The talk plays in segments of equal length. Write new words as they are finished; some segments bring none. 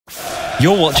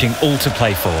You're watching All to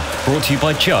Play For, brought to you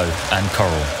by Joe and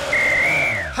Coral.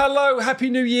 Hello,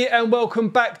 Happy New Year and welcome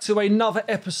back to another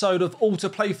episode of All to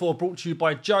Play For, brought to you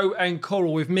by Joe and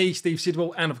Coral, with me, Steve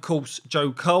Sidwell, and of course,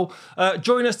 Joe Cole.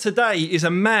 Joining us today is a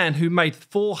man who made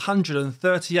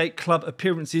 438 club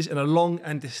appearances in a long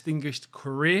and distinguished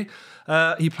career.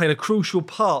 He played a crucial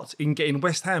part in getting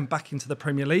West Ham back into the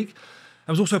Premier League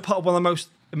and was also part of one of the most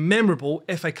memorable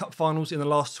FA Cup finals in the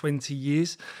last 20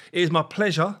 years. It is my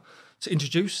pleasure to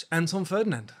introduce Anton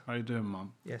Ferdinand. How you doing,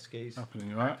 Mum? Yes, geez. Happening,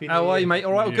 you right? How are you, mate?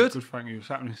 All right, all good? Good, thank you. What's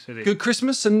happening, City? Good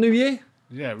Christmas and New Year?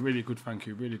 Yeah, really good, thank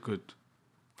you. Really good.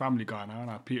 Family guy now,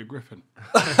 and Peter Griffin.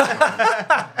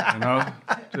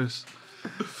 Just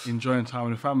enjoying time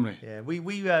with the family. Yeah,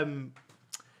 we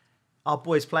our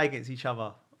boys play against each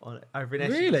other over in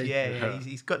Essex. Really? Yeah.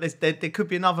 He's got this. There could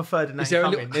be another Ferdinand there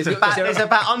coming. There's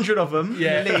about 100 of them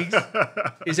in the leagues.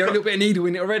 Is there a little bit of needle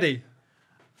in it already?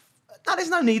 No,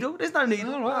 there's no needle. There's no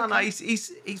needle. Oh, right, no,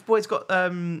 he's boy's got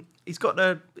he's got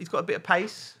a bit of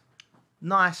pace.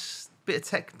 Nice bit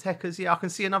of techers. Yeah, I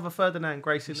can see another Ferdinand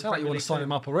gracing. Sound like you want to sign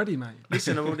him up already, mate.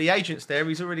 Listen, all the agents there.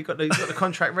 He's already got the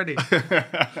contract ready.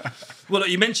 Well, look,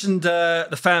 you mentioned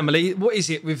the family. What is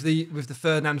it with the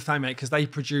Ferdinand family? Because they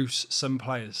produce some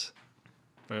players.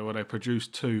 They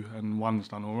produced two, and one's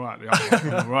done all right. The other one's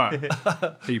done all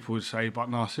right. People would say, but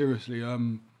no, seriously,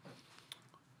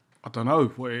 I don't know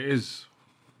what it is.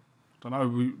 I don't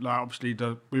know. Obviously,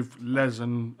 with Les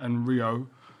and Rio,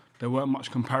 there weren't much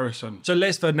comparison. So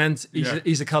Les Ferdinand,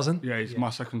 he's a cousin. Yeah, he's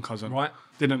my second cousin. Right.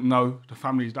 Didn't know the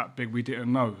family's that big. We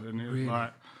didn't know, and it was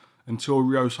like until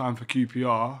Rio signed for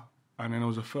QPR, and then there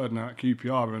was a Ferdinand at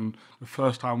QPR, and the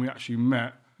first time we actually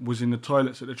met was in the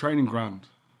toilets at the training ground.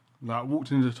 Like walked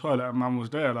into the toilet, and man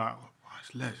was there. Like, oh,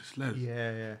 it's Les.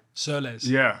 Yeah. Sir Les.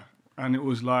 Yeah, and it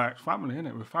was like family,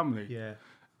 innit? We're family. Yeah.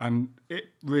 And it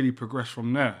really progressed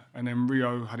from there. And then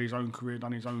Rio had his own career,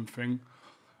 done his own thing.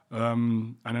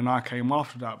 And then I came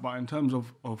after that. But in terms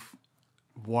of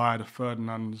why the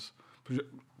Ferdinands,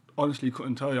 honestly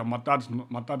couldn't tell you. My dad's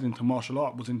into martial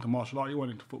art, was into martial art. He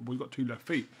went into football. He got two left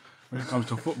feet when it comes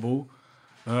to football.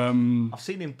 I've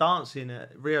seen him dancing.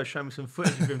 Rio showed me some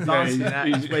footage of him dancing at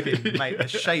his wedding, mate. The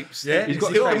shapes. Yeah, he's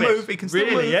got to move. He can still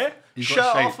move. Yeah?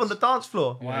 Shirt off on the dance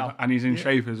floor. Wow. And he's in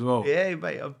shape as well. Yeah,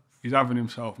 mate. He's having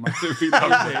himself, man. He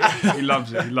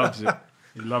loves it.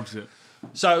 He loves it.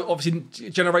 So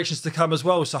obviously generations to come as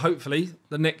well. So hopefully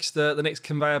the next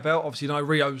conveyor belt. Obviously,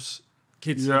 Rio's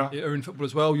kids are in football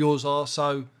as well. Yours are.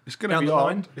 So it's going to be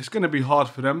hard. It's going to be hard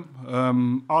for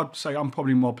them. I'd say I'm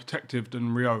probably more protective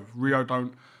than Rio.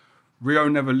 Rio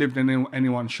never lived in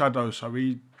anyone's shadow, so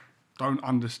he don't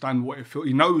understand what it feels.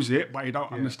 He knows it, but he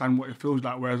don't understand what it feels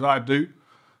like. Whereas I do.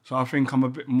 So I think I'm a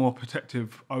bit more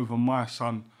protective over my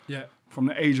son. Yeah. From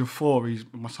the age of 4,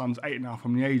 my son's 8 now.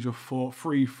 From the age of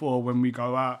 3, 4, when we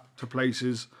go out to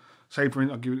places, say for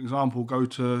instance, I'll give you an example, go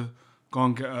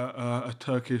and get a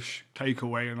Turkish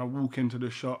takeaway, and I walk into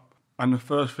the shop, and the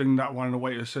first thing that one of the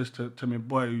waiters says to my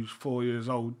boy who's 4 years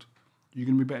old, "You're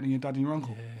gonna be better than your dad and your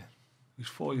uncle." Yeah. He's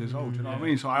 4 years old. You know what I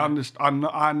mean? So I understand.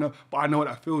 I know, but I know what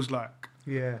that feels like.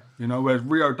 Yeah. Whereas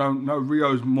Rio don't know.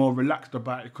 Rio's more relaxed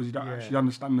about it because he don't actually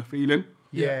understand the feeling.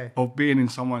 Yeah. Of being in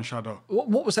someone's shadow.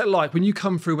 What was that like when you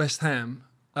come through West Ham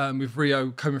with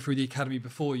Rio coming through the academy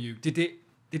before you? Did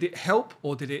it help,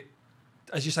 or did it,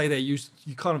 as you say there, you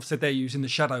kind of said there you was in the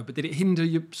shadow, but did it hinder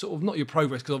your sort of, not your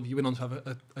progress, because obviously you went on to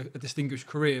have a distinguished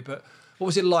career, but what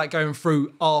was it like going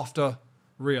through after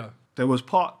Rio? There was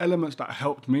elements that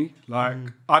helped me. Like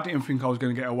I didn't think I was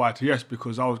going to get a YTS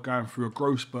because I was going through a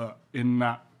growth spurt in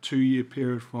that 2-year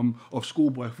period of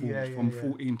schoolboy forms from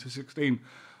 14 to 16.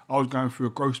 I was going through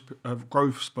a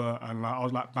growth spurt, and I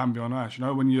was like Bambi on ice.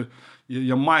 When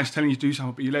your mind's telling you to do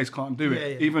something, but your legs can't do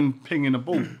it. Even pinging a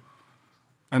ball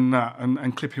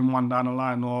and clipping one down the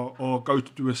line, or go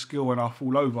to do a skill and I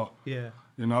fall over. Yeah.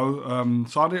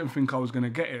 So I didn't think I was going to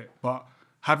get it, but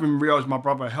having Rio as my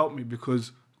brother helped me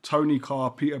because Tony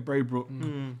Carr, Peter Braybrook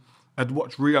had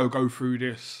watched Rio go through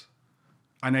this.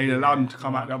 And they allowed him to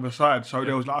come out the other side. So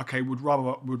they was like, okay, would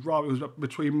rather it was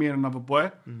between me and another boy.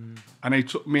 And they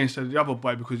took me instead of the other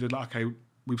boy because they're like, okay,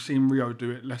 we've seen Rio do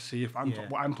it. Let's see if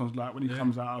what Anton's like when he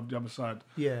comes out of the other side.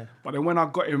 Yeah. But then when I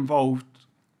got involved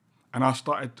and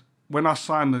when I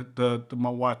signed my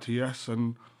YTS,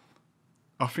 and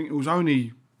I think it was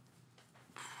only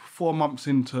 4 months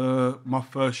into my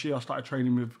first year, I started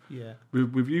training with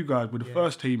you guys, with the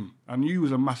first team. And you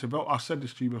was a massive help. I said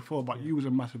this to you before, but you was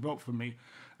a massive help for me.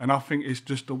 And I think it's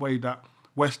just the way that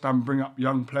West Ham bring up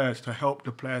young players to help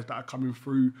the players that are coming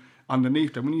through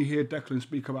underneath them. When you hear Declan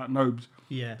speak about Nobes,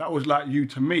 that was like you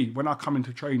to me. When I come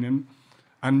into training,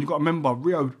 And you got to remember,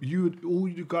 Rio, all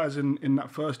you guys in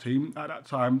that first team at that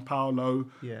time, Paolo,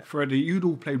 Freddie, you'd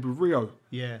all played with Rio.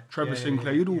 Yeah. Trevor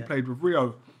Sinclair, you'd all played with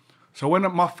Rio. So when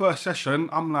at my first session,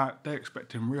 I'm like, they're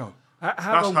expecting Rio.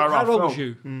 How old was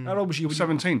you? How old was you?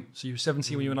 17. So you were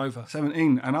 17 when you went over?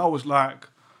 17. And I was like,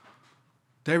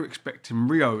 they're expecting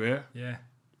Rio here. Yeah.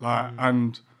 Like,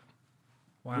 and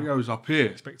Rio's up here.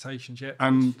 Expectations, yeah.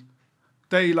 And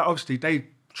they, like, obviously, they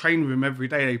trained with him every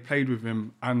day. They played with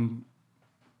him and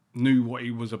knew what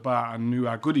he was about and knew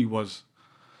how good he was.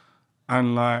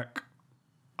 And, like,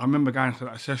 I remember going to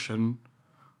that session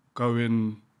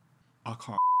going, I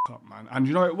can't up, man. And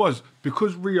you know it was?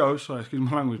 Because Rio, sorry, excuse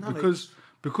my language,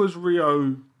 because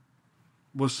Rio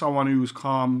was someone who was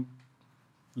calm,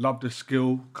 loved the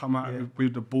skill, come out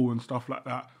with the ball and stuff like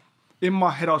that. In my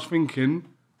head, I was thinking,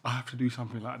 I have to do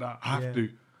something like that. I have to.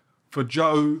 For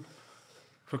Joe,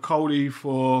 for Coley,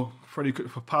 for Freddie,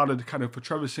 for Paolo, for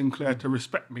Trevor Sinclair to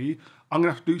respect me, I'm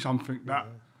going to have to do something that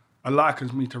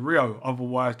likens me to Rio.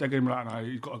 Otherwise, they're going to be like, no,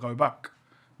 he's got to go back.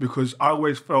 Because I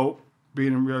always felt,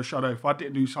 being in Rio's shadow, if I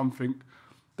didn't do something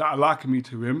that likened me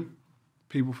to him,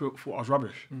 people thought I was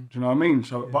rubbish. Do you know what I mean?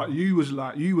 So, but you was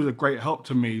a great help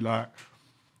to me. Like,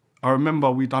 I remember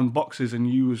we done boxes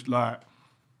and you was like,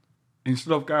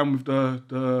 instead of going with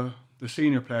the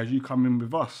senior players, you come in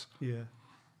with us. Yeah.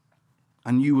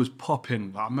 And you was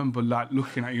popping. Like, I remember like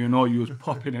looking at you and all, you was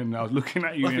popping and I was looking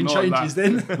at you and all. Changes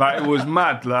then. Like, it was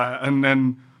mad. Like, and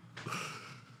then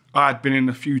I had been in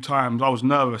a few times. I was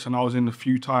nervous and I was in a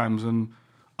few times. And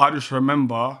I just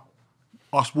remember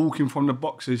us walking from the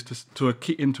boxes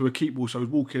into a keep ball. So I was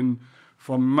walking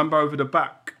from, remember, over the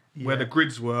back where the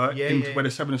grids were, where the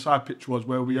 7-a-side pitch was,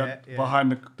 where we had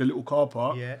behind the little car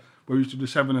park, where we used to do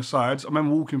 7-a-sides. I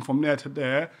remember walking from there to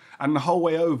there. And the whole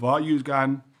way over, you was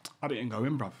going, I didn't go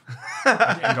in, bruv.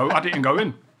 I didn't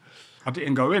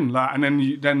go in. Like, and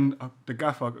then the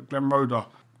gaffer, Glenn Roder,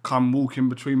 come walking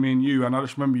between me and you, and I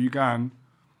just remember you going,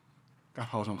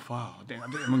 Gaffer, I was on fire. I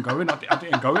didn't even go in. I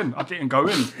didn't go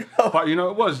in. But you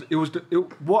know,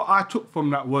 what I took from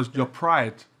that was your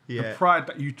pride. Yeah. The pride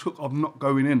that you took of not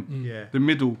going in. Yeah. The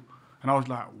middle. And I was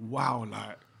like, wow,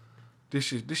 like,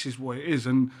 this is what it is.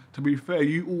 And to be fair,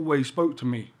 you always spoke to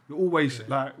me. You always,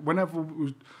 like, whenever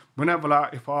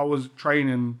like, if I was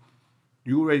training,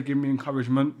 you always give me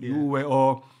encouragement.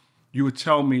 Yeah. You would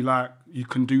tell me, like, you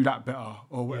can do that better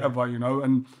or whatever, you know.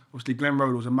 And obviously Glenn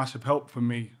Roder was a massive help for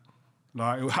me.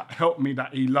 Like, it helped me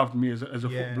that he loved me as a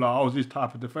footballer. I was his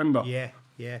type of defender. Yeah,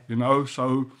 yeah. You know,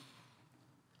 so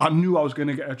I knew I was going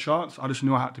to get a chance. I just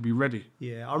knew I had to be ready.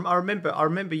 Yeah, I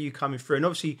remember you coming through. And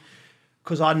obviously,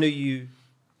 because I knew you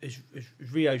as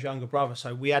Rio's younger brother,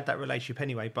 so we had that relationship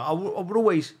anyway. But I would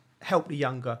always help the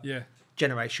younger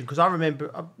generation, because I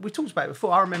remember, we talked about it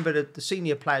before, I remember the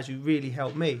senior players who really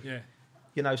helped me. Yeah.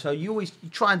 You know, so you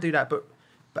try and do that, but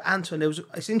Anton,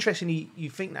 it's interesting you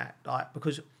think that, like,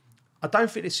 because I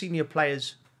don't think the senior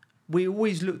players, we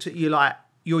always looked at you like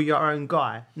you're your own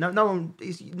guy. No one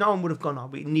would have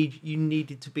gone, you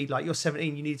needed to be like, you're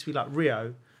 17, you needed to be like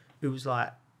Rio, who was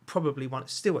like probably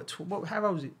still at, how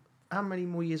old was he? How many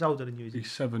more years older than you is he?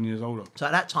 He's 7 years older. So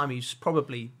at that time, he was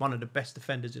probably one of the best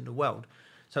defenders in the world.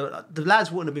 So the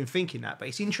lads wouldn't have been thinking that, but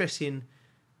it's interesting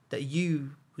that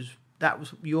that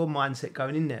was your mindset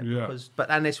going in there. Yeah.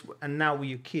 And now with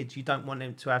your kids, you don't want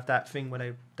them to have that thing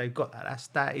where they've got that.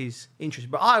 That is interesting.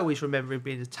 But I always remember him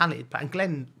being a talented player. And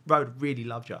Glenn Roder really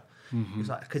loved you. Mm-hmm. He was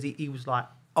like, because he was like,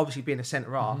 obviously being a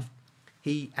centre half,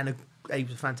 he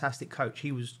was a fantastic coach.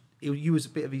 You was a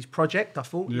bit of his project, I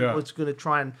thought. He was going to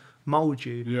try and mould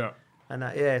you. Yeah.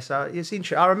 And so it's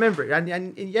interesting. I remember it.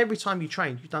 And every time you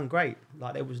trained, you've done great.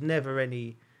 Like, there was never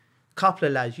any couple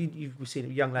of lads, you've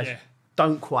seen young lads,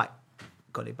 don't quite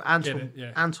got it. But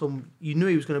Anton, you knew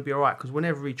he was going to be all right, because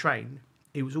whenever he trained,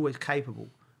 he was always capable.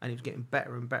 And he was getting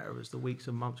better and better as the weeks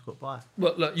and months got by.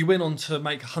 Well, look, you went on to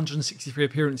make 163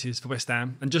 appearances for West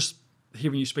Ham. And just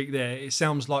hearing you speak there, it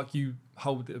sounds like you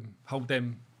hold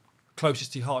them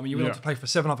closest to your heart. I mean, you went on to play for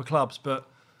 7 other clubs, but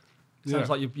it sounds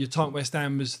like your time at West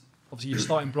Ham was obviously your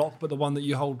starting block, but the one that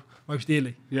you hold most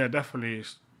dearly. Yeah, definitely.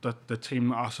 It's the team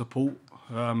that I support.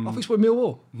 I think it's with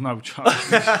Millwall. No,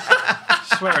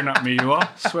 swearing at me, you are.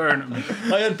 Swearing at me.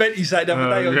 I heard Benty say it the other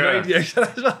day on the radio, so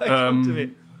that's why I come to it.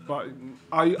 But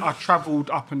I travelled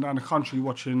up and down the country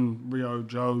watching Rio,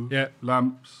 Joe,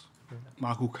 Lamps,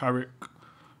 Michael Carrick.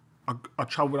 I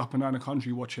travelled up and down the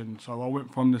country watching, so I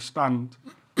went from the stand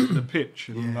to the pitch,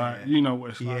 and you know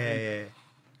what it's like. Yeah.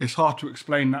 It's hard to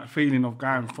explain that feeling of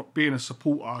going from being a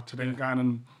supporter to then going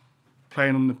and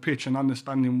playing on the pitch and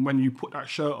understanding when you put that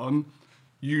shirt on,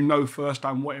 you know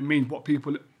firsthand what it means, what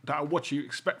people that are watching you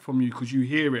expect from you, because you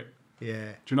hear it.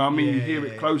 Yeah. Do you know what I mean? Yeah, You hear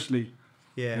it closely.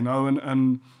 Yeah. You know,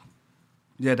 and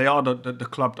yeah, they are the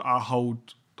club that I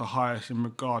hold the highest in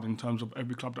regard in terms of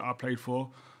every club that I played for,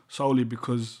 solely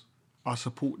because I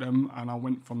support them and I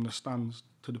went from the stands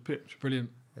to the pitch. Brilliant.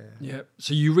 Yeah.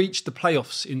 So you reached the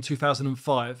playoffs in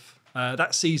 2005.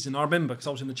 That season, I remember because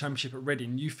I was in the Championship at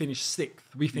Reading. You finished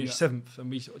 6th. We finished 7th, and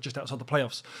we just outside the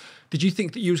playoffs. Did you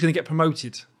think that you was going to get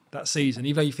promoted that season,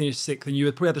 even though you finished 6th, and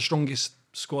you probably had the strongest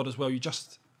squad as well? You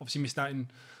just obviously missed out in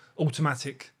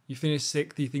automatic. You finished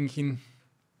 6th. Are you thinking,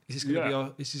 is this going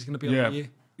to be our year?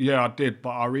 Yeah, I did, but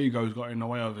our egos got in the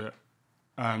way of it,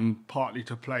 and partly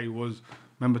to play was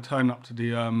remember turning up to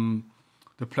the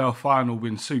playoff final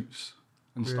in suits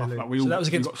and stuff like that. So that was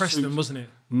against Preston, suits. Wasn't it?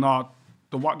 No,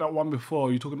 that one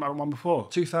before. You talking about the one before?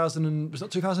 2000 was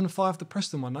that 2005? The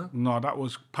Preston one, no? No, that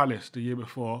was Palace the year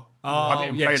before. Oh, I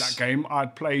didn't play that game. I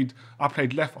played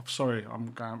left. Sorry, I'm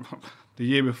going. The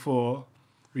year before,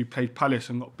 we played Palace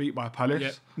and got beat by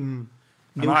Palace. Yeah. And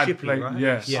I had played. Right?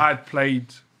 Yes, I had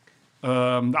played.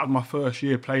 That was my first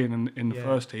year playing in the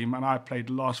first team, and I played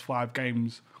the last 5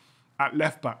 games at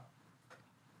left back.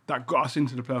 That got us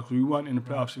into the playoffs. We weren't in the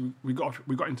playoffs. We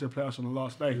got into the playoffs on the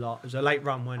last day. It was a late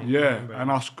run, wasn't it? Yeah,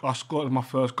 and I scored my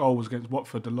first goal was against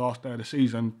Watford the last day of the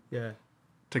season. Yeah.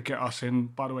 To get us in.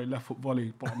 By the way, left foot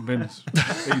volley, bottom bins.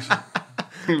 Decent.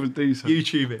 It was decent.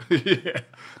 YouTube it. Yeah.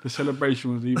 The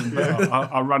celebration was even better.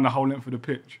 I ran the whole length of the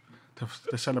pitch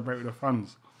to celebrate with the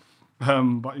fans.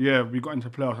 But yeah, we got into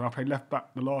the playoffs and I played left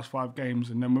back the last 5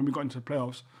 games. And then when we got into the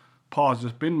playoffs, Pars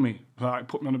just binned me, like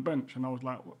put me on the bench. And I was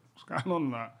like, what's going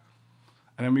on there?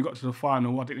 And then we got to the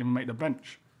final, I didn't even make the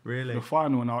bench. Really? The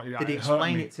final, and did he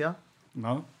explain it to you?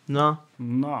 No. No?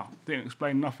 Didn't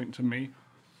explain nothing to me.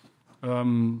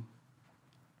 And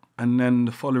then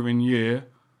the following year,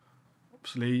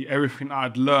 obviously, everything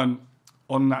I'd learned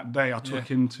on that day, I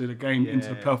took into the game, into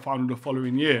the playoff final the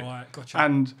following year. Right, gotcha.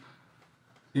 And,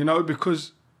 you know,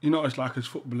 because, you know, it's like as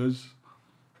footballers,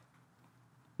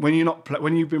 when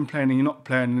you've been playing and you're not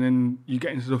playing, and then you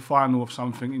get into the final of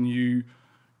something and you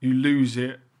lose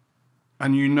it,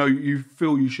 and you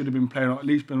feel you should have been playing or at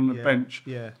least been on the bench.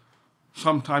 Yeah.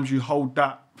 Sometimes you hold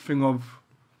that thing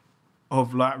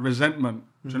of like resentment.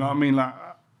 Do you know what I mean? Like,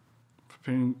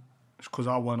 it's because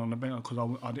I weren't on the bench,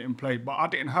 because I didn't play. But I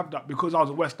didn't have that because I was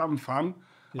a West Ham fan.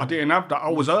 I didn't have that. I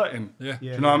was hurting. Yeah. Do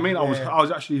you know what I mean? I was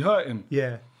actually hurting.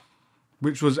 Yeah.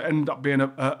 Which was ended up being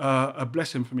a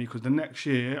blessing for me, because the next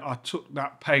year I took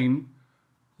that pain.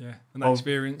 Yeah. And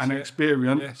that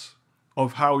experience.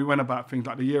 Of how we went about things.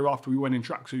 Like the year after we went in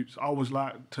tracksuits, I was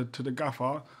like to the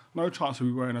gaffer, no chance of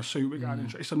we wearing a suit. We're going in.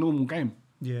 It's a normal game.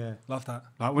 Yeah, love that.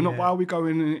 Like we're not. Why are we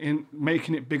going in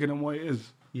making it bigger than what it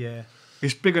is? Yeah,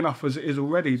 it's big enough as it is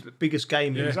already. The biggest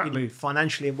game, in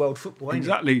financially in world football.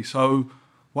 Exactly. So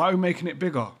why are we making it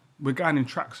bigger? We're going in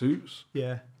tracksuits.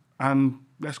 Yeah, and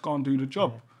let's go and do the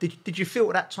job. Yeah. Did you feel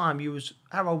at that time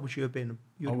how old would you have been?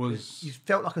 You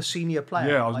felt like a senior player.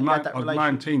 Yeah, I was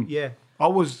 19. Yeah. I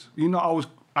was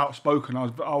outspoken. I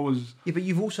was. Yeah, but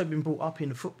you've also been brought up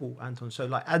in football, Anton. So,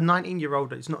 like, as a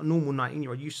 19-year-old, it's not a normal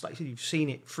 19-year-old. Like you said, you've seen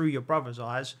it through your brother's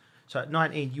eyes. So, at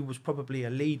 19, you was probably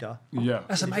a leader. Yeah,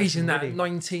 that's amazing. That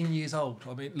 19 years old.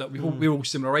 I mean, look, we're all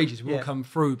similar ages. We all come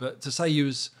through, but to say you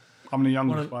was. I'm the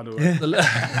youngest, by the way.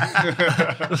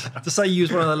 To say you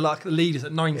was one of the leaders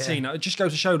at 19, it just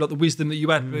goes to show like the wisdom that you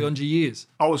had beyond your years.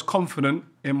 I was confident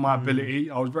in my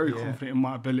ability. I was very confident in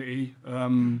my ability.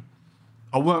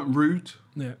 I weren't rude.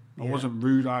 Yeah. I wasn't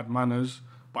rude. I had manners.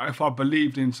 But if I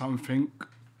believed in something,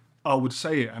 I would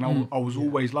say it. And I was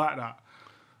always like that.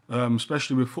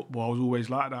 Especially with football, I was always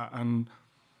like that. And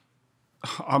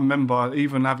I remember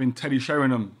even having Teddy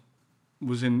Sheringham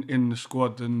was in the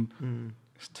squad, and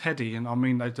it's Teddy. And I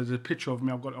mean, there's a picture of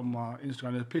me. I've got it on my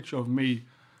Instagram. There's a picture of me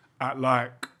at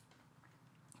like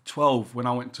 12 when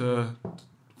I went to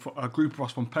a group of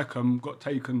us from Peckham got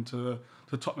taken to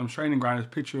Tottenham training ground. There's a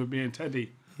picture of me and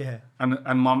Teddy. Yeah.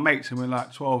 And my mates, and we're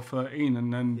like 12, 13,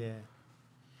 and then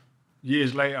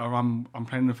years later, I'm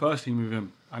playing the first team with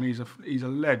him, and he's a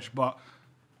ledge. But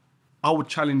I would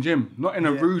challenge him, not in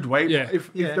a rude way. Yeah. But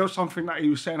if there was something that he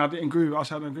was saying I didn't agree with, I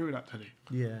said I don't agree with that, Teddy.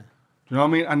 Yeah. Do you know what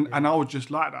I mean? And I was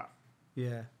just like that.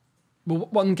 Yeah. Well,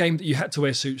 one game that you had to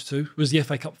wear suits to was the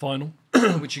FA Cup final,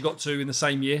 which you got to in the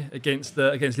same year against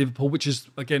Liverpool, which is,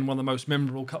 again, one of the most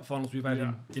memorable cup finals we've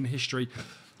had in history.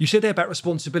 You said there about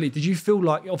responsibility. Did you feel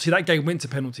like, obviously that game went to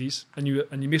penalties and you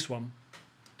missed one?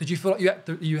 Did you feel like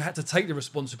you had to take the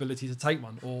responsibility to take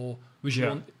one, or was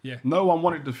you No one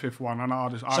wanted the fifth one, and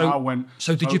I went.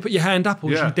 So did you put your hand up,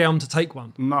 or was you down to take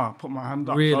one? No, I put my hand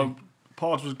up. Really? So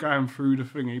Pards was going through the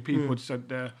thingy. People had said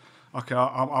there, okay,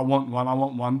 I want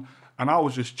one. And I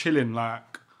was just chilling,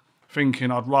 like,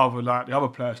 thinking I'd rather, like, the other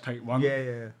players take one.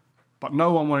 Yeah. But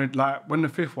no one wanted, like, when the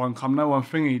fifth one come, no one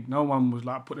thingied, no one was,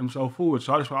 like, put themselves forward.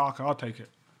 So I just went, okay, I'll take it.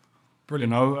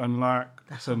 Brilliant. You know, and, like...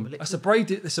 That's a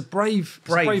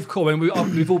brave call. I mean,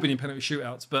 we've all been in penalty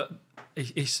shootouts, but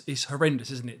it's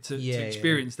horrendous, isn't it, to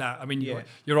experience that? I mean,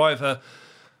 you're either...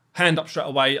 hand up straight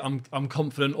away, I'm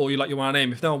confident, or you're like, you're one of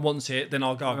them. If no one wants it, then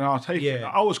I'll go. And I'll take it.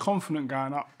 I was confident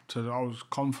going up to. I was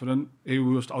confident. I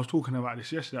was talking about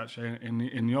this yesterday actually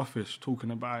in the office, talking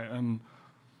about it, and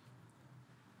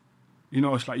you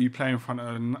know, it's like you play in front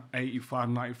of 85,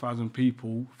 90,000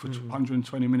 people for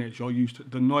 120 minutes. You're used to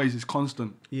the noise is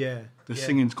constant. The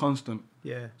singing's constant.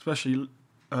 Especially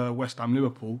West Ham,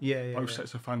 Liverpool. Both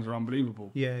sets of fans are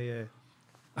unbelievable.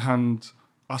 And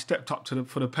I stepped up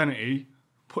for the penalty.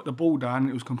 Put the ball down, and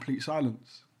it was complete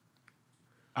silence,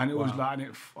 and it was like,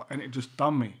 and it just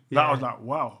done me. That was like,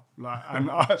 wow, like,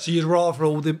 and so you'd rather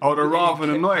all the I would have rather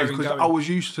the noise because I was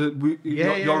used to.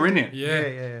 You're in it,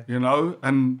 you know,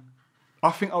 and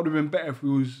I think I would have been better if we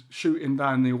was shooting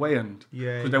down the away end,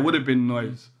 because there would have been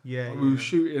noise. But we were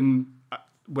shooting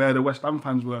where the West Ham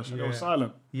fans were, so they were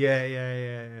silent.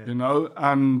 You know,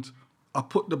 and I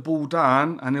put the ball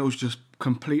down, and it was just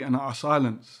complete and utter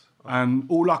silence. And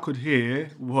all I could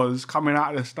hear was coming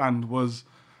out of the stand was,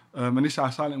 and this is how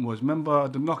silent it was. Remember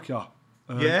the Nokia?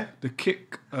 The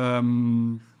kick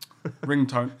ringtone.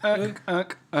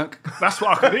 That's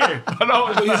what I could hear. And I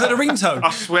was you heard a ringtone?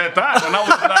 I swear that. And I was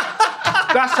like,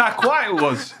 that's how quiet it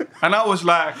was. And I was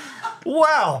like,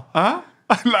 wow. Huh?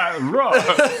 Like,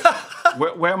 right.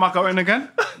 Where am I going again?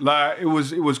 Like, it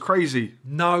was crazy.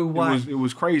 No way. It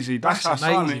was crazy. That's how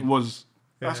silent it was.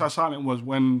 That's how silent it was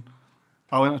when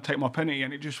I went to take my penalty,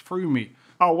 and it just threw me.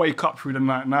 I'll wake up through the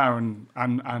night now, and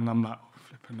I'm like, oh,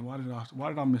 flipping, why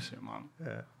did I miss it, man?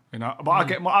 You know, but I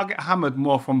get hammered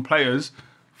more from players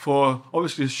for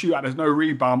obviously the shootout. There's no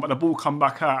rebound, but the ball come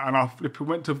back out, and I flipping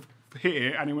went to hit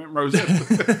it, and it went rose in.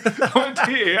 I went to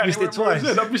hit it, and it went rose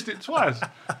in. I missed it twice.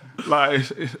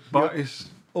 Like, it's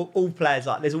all players,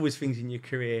 like, there's always things in your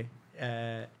career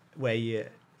where you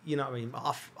know what I mean.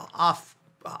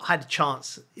 I had a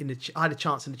chance in the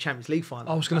Champions League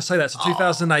final. I was going to say that. So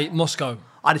 2008 Moscow.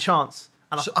 I had a chance,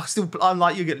 and I'm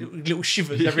like, you get little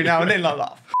shivers every now and then, like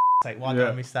why did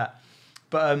I miss that?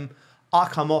 But I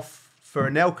come off for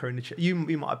Anelka in the you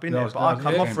might have been there, but I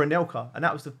come off for Anelka, and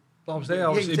that was the. I was there. I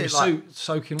was in the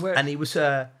soaking wet, and he was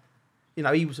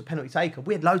he was a penalty taker.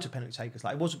 We had loads of penalty takers.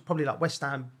 Like, it wasn't probably like West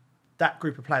Ham. That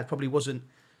group of players probably wasn't.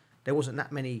 There wasn't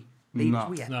that many leaders.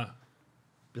 We had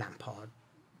Lampard,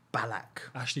 Ballack,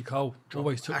 Ashley Cole,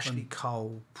 always took Ashley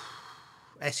Cole,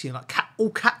 Essien, like all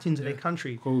captains of their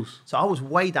country. Of course. So I was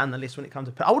way down the list when it comes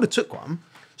to. I would have took one.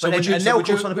 So but then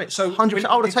Anelka was on a bit. So 100%,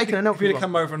 I would have taken Anelka. If you'd have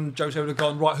come over and Jose would have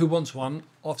gone, right, who wants one?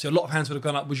 Obviously, a lot of hands would have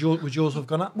gone up. Would yours have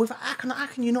gone up? How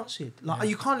can you not, Sid? Like,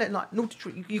 you can't let, like,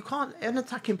 you can't, an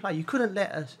attacking player, you couldn't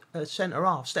let a centre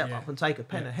half step up and take a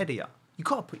pen ahead of you. You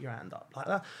got to put your hand up like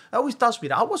that. It always does me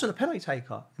that. I wasn't a penalty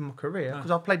taker in my career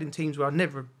because I played in teams where I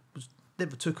never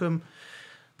took them.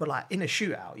 But, like, in a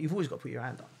shootout, you've always got to put your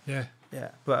hand up. Yeah.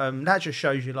 But that just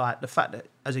shows you, like, the fact that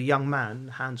as a young man,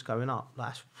 hands going up,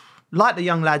 like the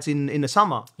young lads in the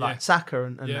summer, like Saka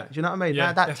and that. Do you know what I mean?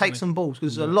 Yeah, that takes some balls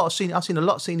because I've seen a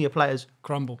lot of senior players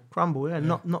crumble,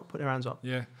 not put their hands up.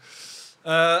 Yeah.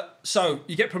 So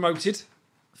you get promoted.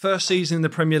 First season in the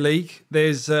Premier League.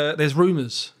 There's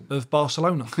rumours of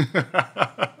Barcelona.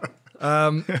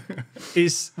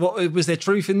 Was there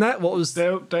truth in that? What was they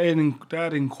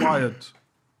had inquired?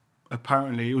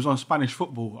 Apparently, it was on Spanish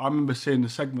football. I remember seeing the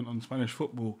segment on Spanish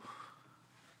football.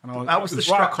 How was the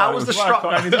struck going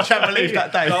in the Champions League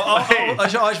that day? I want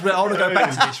to go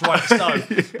back to this. Right, so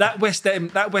that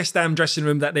West Ham dressing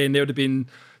room that day, and there would have been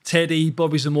Teddy,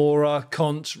 Bobby Zamora,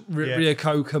 Conte, Rio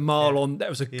Coca, Marlon. That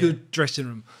was a good dressing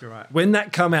room. You're right. When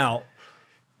that come out,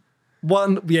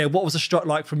 what was the struck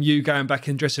like from you going back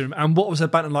in the dressing room, and what was the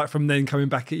banter like from then coming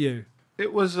back at you?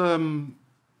 It was.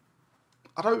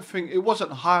 I don't think it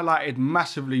wasn't highlighted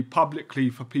massively publicly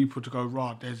for people to go,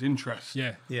 right, there's interest.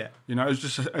 Yeah. You know, it was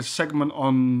just a segment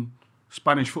on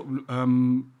Spanish football.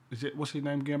 What's his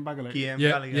name? Guillem Bagale? Guillem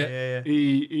Bagale, yeah.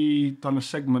 He done a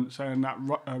segment saying that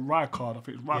Rijkaard, I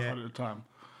think it was Rijkaard at the time,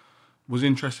 was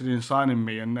interested in signing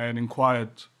me, and then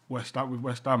inquired with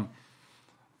West Ham.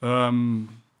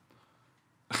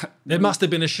 There must have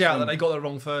been a shout that they got the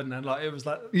wrong Ferdinand. Like, it was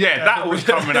like... Yeah, that was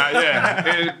coming out,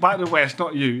 yeah. By the way, it's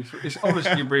not you. It's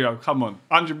obviously Rio. Come on.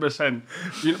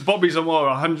 100%. Bobby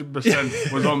Zamora,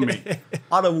 100% was on me.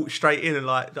 I'd have walked straight in and,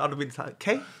 like, I'd have been like,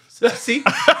 okay, See?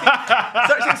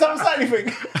 Someone say anything?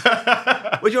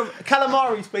 Would you have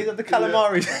calamaris, please? Have the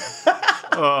calamaris.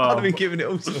 I'd have been giving it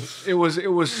all sorts. It was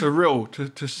surreal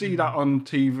to see that on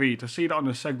TV, to see that on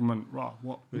the segment. Right,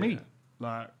 me?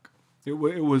 Like it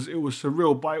was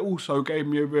surreal, but it also gave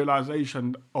me a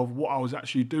realization of what I was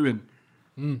actually doing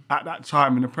at that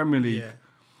time in the Premier League. Yeah.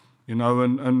 You know,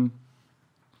 and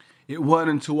it weren't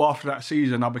until after that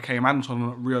season I became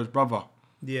Anton, Rio's brother.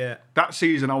 Yeah. That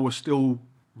season I was still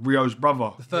Rio's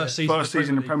brother. The first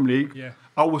season in the Premier League. Yeah.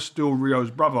 I was still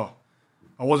Rio's brother.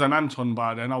 I wasn't Anton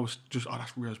by then. I was just,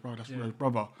 that's Rio's brother. That's Rio's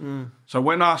brother. So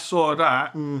when I saw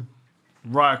that,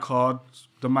 Rijkaard,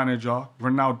 the manager,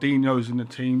 Ronaldinho's in the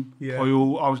team,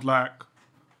 Hoyle, I was like,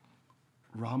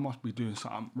 I must be doing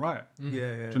something right.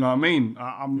 Yeah. Do you know what I mean?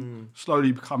 I'm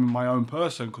slowly becoming my own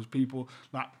person because people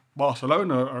like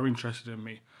Barcelona are interested in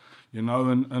me, you know,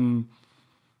 and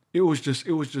it was just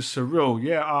surreal.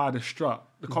 Yeah, I had a strut.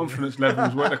 The confidence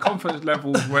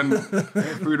levels went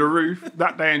through the roof.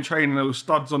 That day in training, there was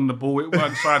studs on the ball. It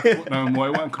weren't side foot no more.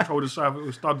 It weren't control the side. It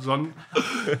was studs on.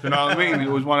 You know what I mean?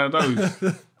 It was one of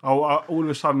those. All of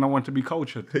a sudden, I wanted to be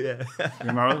cultured. Yeah.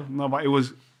 You know, no, but it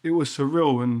was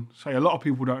surreal, and say a lot of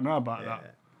people don't know about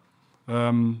that.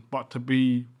 But to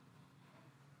be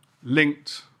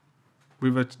linked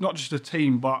with not just a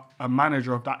team, but a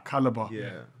manager of that caliber.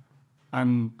 Yeah.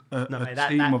 And a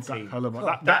team of that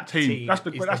caliber. That team. That's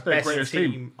the greatest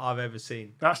team I've ever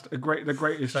seen. That's the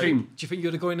greatest team. Do you think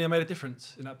you'd have gone in there and made a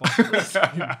difference in that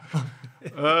Barcelona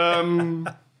team?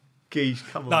 Geez,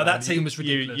 come on. No, that man. team was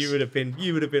ridiculous. You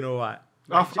would have been all right.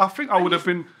 I think I would have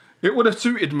been. It would have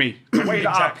suited me the way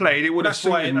that I played. It would have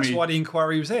suited me. That's why the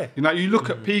inquiry was there. You know, you look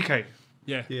at PK.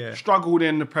 Yeah. Struggled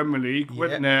in the Premier League,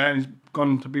 went there, and he's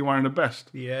gone to be one of the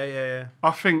best. Yeah.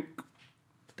 I think.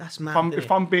 That's mad.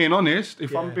 If I'm being honest,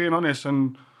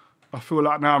 and I feel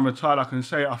like now I'm retired, I can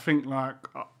say it, I think like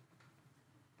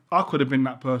I could have been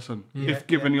that person if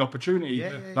given the opportunity.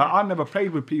 I never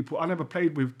played with people. I never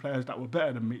played with players that were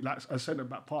better than me. Like I said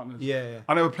about partners.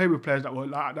 I never played with players that were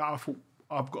like that. I thought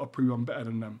I've got to prove I'm better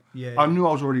than them. I knew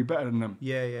I was already better than them.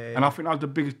 And I think that was the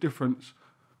biggest difference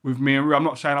with me and Rio. I'm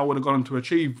not saying I would have gone on to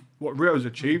achieve what Rio's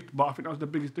achieved, but I think that was the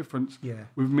biggest difference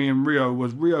with me and Rio.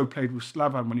 Was Rio played with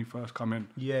Slavan when he first come in.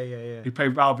 Yeah. He played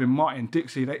with Alvin Martin,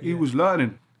 Dixie. He was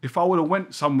learning. If I would have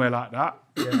went somewhere like that,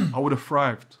 I would have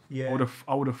thrived. I would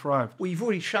have thrived. Well, you've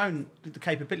already shown the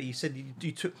capability. You said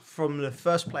you took from the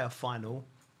first playoff final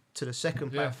to the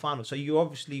second playoff final, so you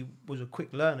obviously was a quick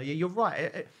learner. Yeah, you're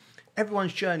right.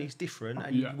 Everyone's journey is different,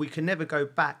 and we can never go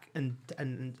back and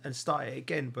start it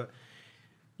again. But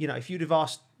you know, if you'd have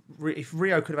asked, if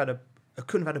Rio couldn't have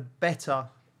had a better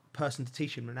person to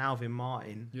teach him than Alvin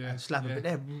Martin and Slaven, but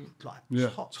they're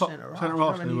like top centre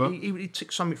half. He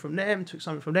took something from them,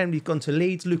 He's gone to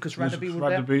Leeds. Lucas Radeby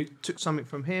was there. Took something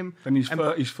from him. Then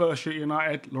his first year at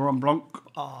United, Laurent Blanc.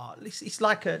 It's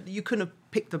like you couldn't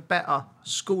have picked a better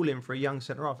schooling for a young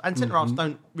centre half. And centre halves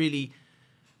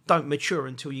don't mature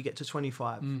until you get to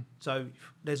 25. So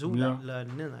there's all that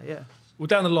learning in there. Well,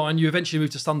 down the line, you eventually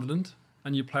moved to Sunderland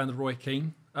and you play under Roy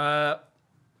Keane.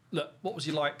 Look, what was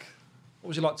he like? What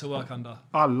was he like to work under?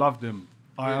 I loved him.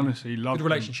 I honestly loved him.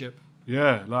 Good relationship.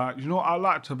 Yeah, like, you know what I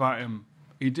liked about him?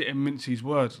 He didn't mince his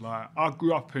words. Like, I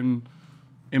grew up in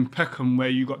Peckham where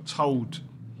you got told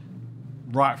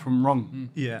right from wrong.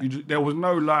 There was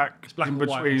no in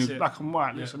between. It was black and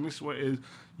white. Listen, this is what it is.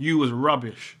 You was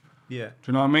rubbish. Do you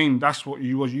know what I mean? That's what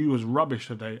you was. You was rubbish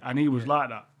today. And he was like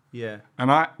that.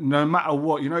 And no matter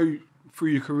what, you know, through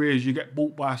your careers, you get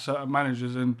bought by certain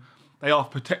managers and they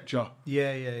half protect you.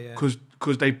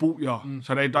 Because they bought you.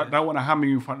 So they don't want to hammer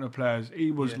you in front of the players.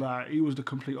 He was he was the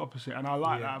complete opposite. And I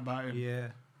like that about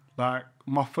him. Like,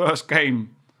 my first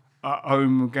game at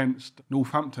home against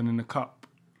Northampton in the Cup,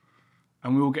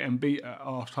 and we were getting beat at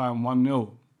half-time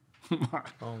 1-0.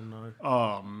 Oh, no.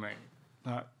 Oh, mate.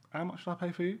 Like, how much did I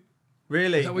pay for you?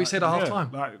 Really? Is that what you said at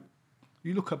half-time? Like,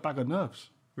 you look a bag of nerves.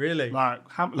 Really? Like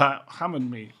hammered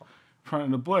me in front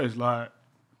of the boys. Like,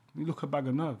 you look a bag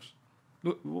of nerves.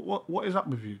 Look, what is up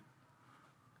with you?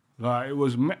 Like, it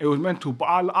was mental, but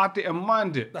I didn't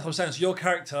mind it. That's what I'm saying. So your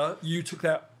character, you took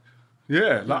that.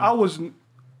 Yeah, like I wasn't.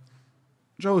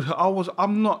 Joe,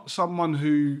 I'm not someone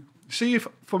who. See, if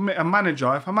a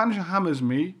manager hammers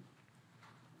me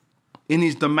in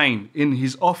his domain, in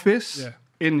his office,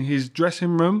 in his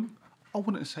dressing room, I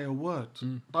wouldn't say a word.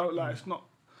 It's not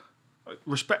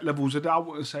respect levels of that. I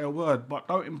wouldn't say a word, but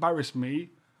don't embarrass me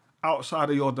outside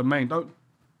of your domain. Don't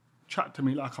chat to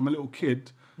me like I'm a little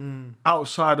kid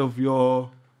outside of your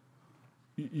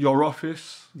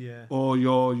office or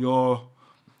your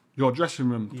dressing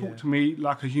room. Talk to me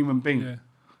like a human being.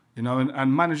 You know,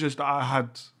 and managers that I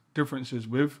had differences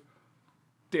with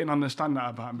didn't understand that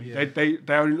about me. Yeah. They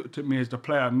only looked at me as the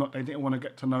player, they didn't want to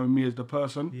get to know me as the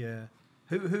person. Yeah.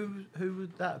 Who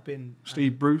would that have been?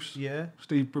 Steve Bruce. Yeah.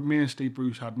 Me and Steve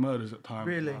Bruce had murders at times.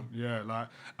 Really? Yeah,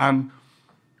 and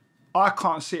I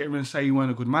can't sit here and say he weren't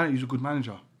a good manager. He's a good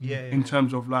manager. Yeah. In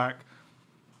terms of like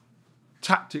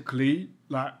tactically,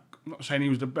 like I'm not saying he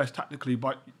was the best tactically,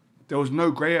 but there was no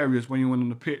grey areas when you went on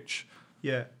the pitch.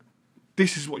 Yeah.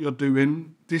 This is what you're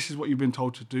doing. This is what you've been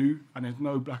told to do, and there's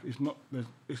no black.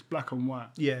 It's black and white.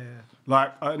 Yeah.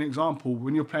 Like an example,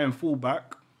 when you're playing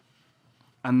fullback,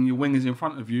 and your wing is in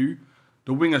front of you,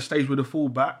 the winger stays with the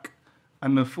fullback,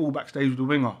 and the fullback stays with the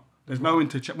winger. There's no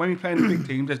interchange. When you're playing a big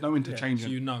team, there's no interchanging.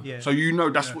 So you know. Yeah. So you know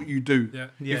that's what you do. Yeah.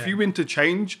 Yeah. If you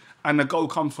interchange and the goal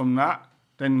comes from that,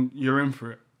 then you're in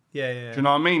for it. Yeah. Do you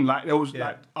know what I mean? Like there was Yeah.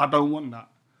 like I don't want that.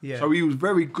 Yeah. So he was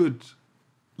very good,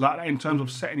 like that in terms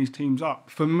of setting his teams up.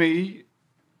 For me,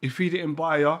 if he didn't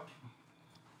buy you,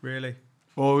 Really?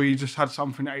 or he just had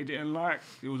something that he didn't like,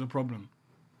 it was a problem.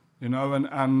 You know,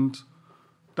 and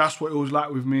that's what it was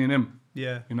like with me and him.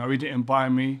 Yeah. You know, he didn't buy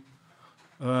me,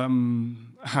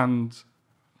 and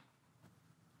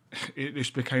it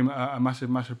just became a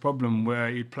massive problem where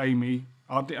he'd play me.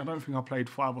 I don't think I played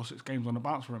 5 or 6 games on the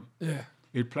bounce for him. Yeah.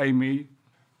 He'd play me,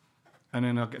 and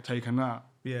then I'd get taken out.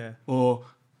 Yeah. Or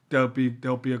there'll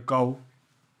be a goal,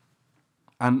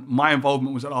 and my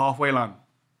involvement was at the halfway line.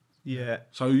 Yeah.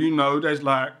 So you know, there's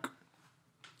like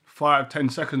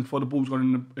 5-10 seconds before the ball's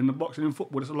gone in the box, and in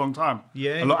football, it's a long time.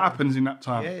 Yeah. A lot happens in that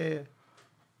time. Yeah.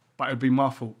 But it'd be my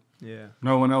fault. Yeah.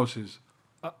 No one else's.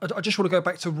 I just want to go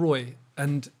back to Roy,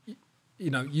 and you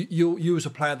know, you as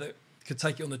a player that could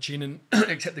take it on the chin and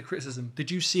accept the criticism. Did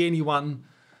you see anyone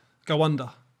go under?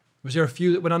 Was there a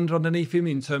few that went underneath him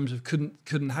in terms of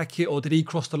couldn't hack it, or did he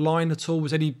cross the line at all?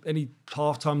 Was any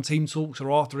half-time team talks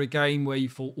or after a game where you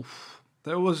thought, oof?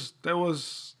 There was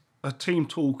a team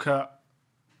talk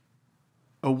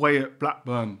away at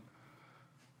Blackburn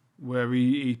where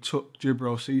he took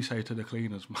Jibril Cisse to the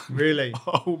cleaners, man. Really?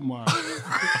 Oh my!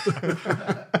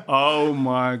 Oh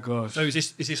my gosh! So is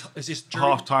this during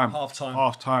half time?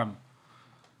 Half time.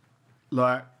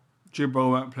 Like Jibril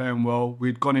weren't playing well.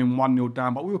 We'd gone in 1-0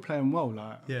 down, but we were playing well.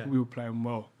 Yeah. We were playing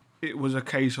well. It was a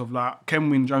case of like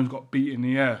Kenwyne Jones got beat in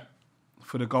the air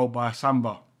for the goal by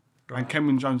Samba, and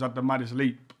Kenwyne Jones had the maddest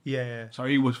leap. Yeah. So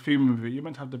he was fuming with it. You're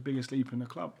meant to have the biggest leap in the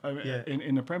club, Yeah.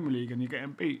 in the Premier League, and you're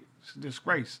getting beat. It's a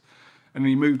disgrace. And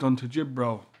he moved on to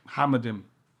Jibril, hammered him,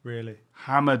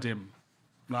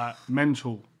 like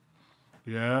mental.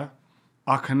 Yeah,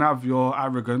 I can have your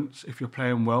arrogance if you're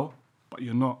playing well, but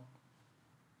you're not.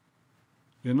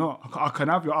 You're not. I can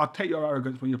have I'll take your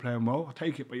arrogance when you're playing well. I'll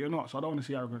take it, but you're not. So I don't want to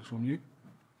see arrogance from you.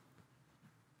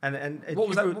 And What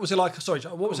was it like? Sorry,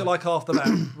 what was it like after that?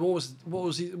 What was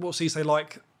Cisse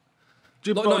like?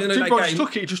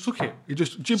 Jibril just took it. He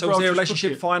just Jibril So was their just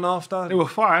relationship took it. fine after? They were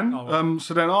fine. Oh, right.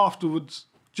 So then afterwards,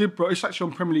 Jibril, it's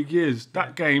actually on Premier League years.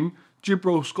 That game,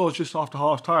 Jibril scores just after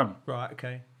half time. Right.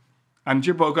 Okay. And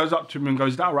Jibril goes up to him and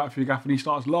goes, "Is that all right for you, Gaff?" And he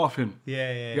starts laughing.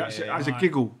 Yeah. As a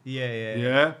giggle.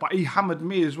 Yeah. But he hammered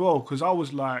me as well because I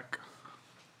was like,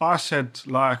 I said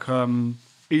like,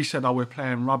 he said, "Oh, we're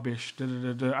playing rubbish,"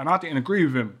 and I didn't agree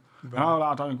with him. Right. And I was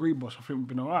like, "I don't agree, boss. I think we've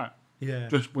been all right." Yeah.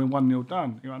 Just we're 1-0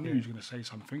 down. You know, I knew he was going to say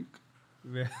something.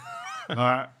 Yeah.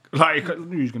 like I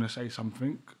knew he was going to say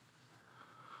something.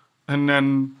 And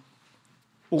then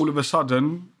all of a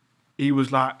sudden, he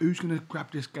was like, "Who's going to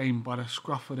grab this game by the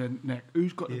scruff of the neck?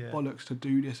 Who's got the bollocks to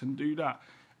do this and do that?"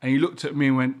 And he looked at me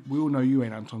and went, "We all know you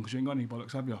ain't, Anton, because you ain't got any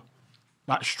bollocks, have you?"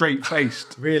 Like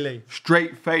straight-faced. Really?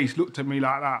 Straight-faced, looked at me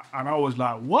like that. And I was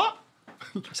like, "What?"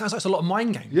 Sounds like it's a lot of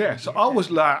mind games. Yeah, so I was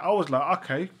like,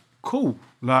 okay, cool.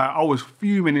 Like, I was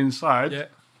fuming inside. Yeah.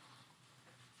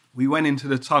 We went into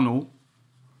the tunnel,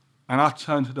 and I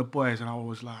turned to the boys, and I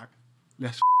was like,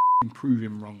 "Let's prove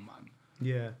him wrong, man.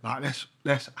 Yeah. Like,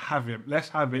 let's have him. Let's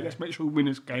have it. Let's make sure we win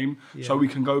this game so we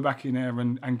can go back in there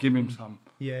and give him some."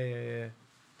 Yeah.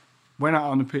 Went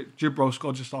out on the pitch. Jibril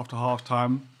scored just after half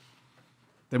time.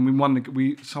 Then we won.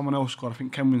 Someone else scored. I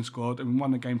think Kenwyne scored, and we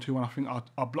won the game 2-1. I think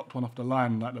I blocked one off the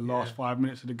line like the last 5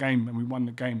 minutes of the game, and we won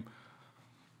the game.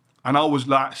 And I was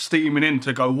like steaming in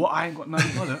to go, "What? I ain't got no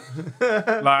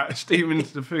wallet." Like steaming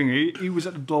into the thing. He was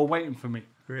at the door waiting for me.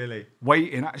 Really?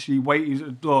 Waiting at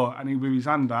the door, and he with his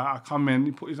hand out. I come in,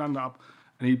 he put his hand up,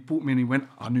 and he brought me, and he went,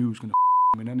 "I knew he was going to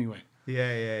win anyway."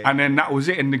 Yeah. And then that was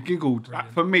it, and they giggled.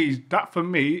 That for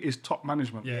me is top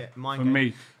management. Yeah, for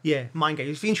me. Yeah, mind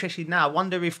games. If you're interested now, I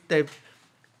wonder if the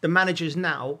managers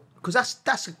now, because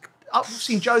I've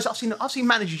seen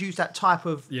managers use that type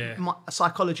of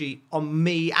psychology on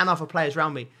me and other players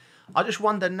around me. I just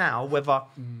wonder now whether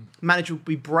manager will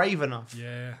be brave enough.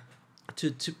 Yeah.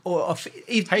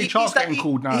 HR's getting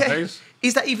called nowadays.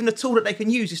 Is that even a tool that they can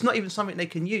use? It's not even something they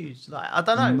can use. Like, I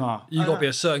don't know. Nah. You've got to be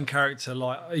a certain character.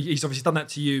 Like, he's obviously done that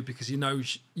to you because he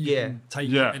knows you can take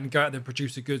it and go out there and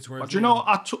produce the goods. But do you know what?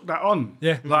 I took that on.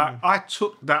 Yeah. Like, I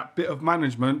took that bit of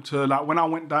management to, like, when I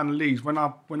went down the leagues, when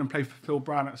I went and played for Phil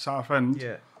Brown at Southend,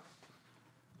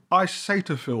 I say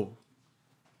to Phil,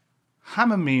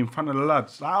 hammer me in front of the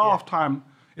lads. Like, half time,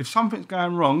 if something's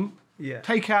going wrong,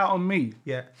 take it out on me.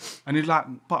 Yeah. And he's like,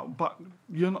 but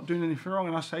you're not doing anything wrong.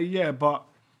 And I say, yeah, but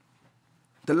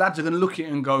the lads are going to look at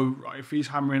it and go, right, if he's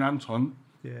hammering Anton,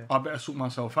 I better sort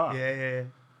myself out. Yeah.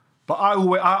 But I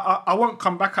won't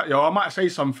come back at you. I might say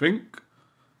something,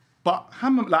 but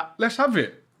hammer, like, let's have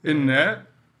it in there.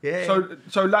 Yeah.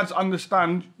 So lads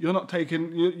understand you're not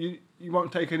taking, you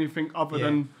won't take anything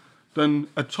other than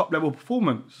a top level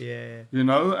performance. Yeah. You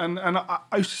know, and I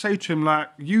used to say to him, like,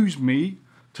 use me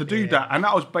to do that, and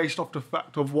that was based off the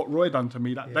fact of what Roy done to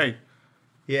me that day.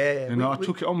 Yeah, you know, I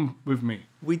took it on with me.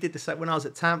 We did the same when I was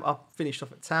at Tampa. I finished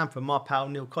off at Tampa. My pal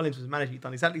Neil Collins was manager. He'd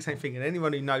done exactly the same thing. And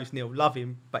anyone who knows Neil, love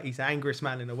him, but he's the angriest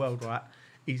man in the world, right?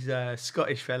 He's a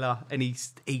Scottish fella, and he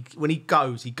when he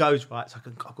goes right. So I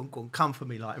can go and come for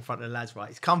me, like in front of the lads, right?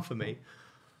 He's come for me.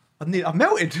 I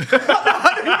melted.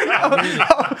 I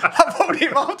told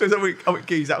him afterwards, I went,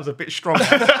 geez, that was a bit strong. You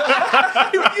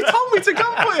told me to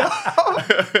come for you.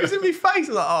 It was in my face.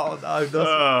 I was like,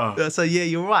 oh, no. So, yeah,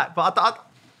 you're right. But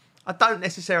I don't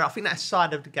necessarily... I think that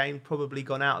side of the game probably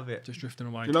gone out of it. Just drifting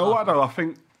away. You know what, though? I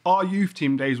think our youth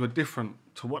team days were different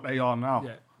to what they are now.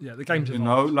 Yeah, the game's evolved. You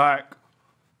know, like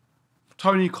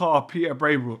Tony Carr, Peter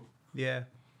Braybrook. Yeah.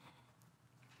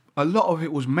 A lot of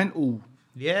it was mental.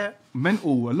 Yeah.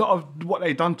 Mental. A lot of what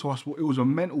they done to us, it was a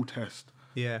mental test.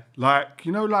 Yeah. Like,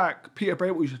 you know, like Peter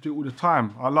Braybrook used to do it all the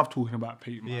time. I love talking about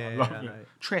Pete, man. I love it.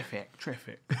 Terrific.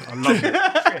 I love it.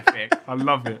 Terrific. I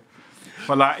love it.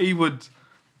 But like, he would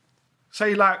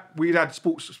say, like, we'd had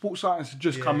sports science had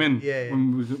just come in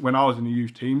when I was in the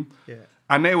youth team. Yeah.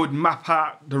 And they would map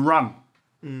out the run.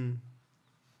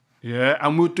 Yeah.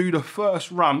 And we'd do the first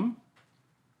run.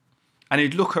 And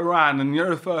he'd look around, and you know,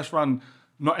 the first run,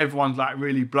 not everyone's like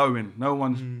really blowing. No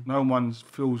one's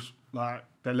feels like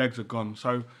their legs are gone.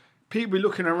 So people be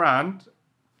looking around.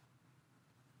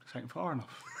 This ain't far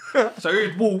enough. So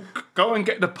he'd walk, go and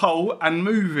get the pole and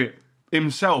move it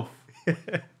himself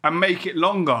and make it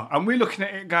longer. And we're looking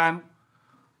at it going,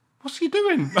 what's he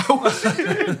doing?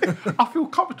 I feel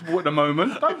comfortable at the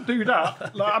moment. Don't do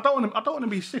that. Like, I don't want to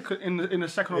be sick in the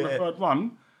second or the third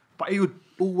one. But he would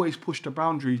always push the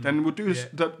boundaries. Then we'd do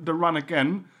the run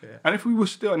again. Yeah. And if we were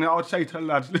still, and I would say to the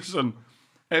lads, listen,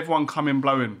 everyone come in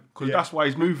blowing, because that's why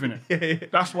he's moving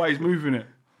it. That's why he's moving it.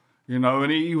 You know,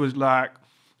 and he was like,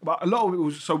 but a lot of it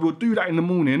was, so we'll do that in the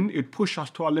morning. It'd push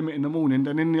us to our limit in the morning.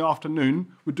 Then in the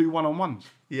afternoon, we'd do one-on-ones.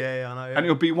 Yeah, I know. Yeah. And it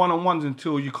would be one-on-ones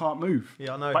until you can't move.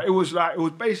 Yeah, I know. But it was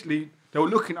basically, they were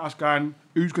looking at us going,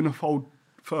 who's going to fold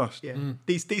first? Yeah.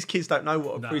 These kids don't know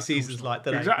what a pre-season's like, do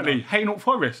they? Exactly. No. Hainault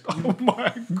Forest. Oh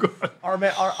my God.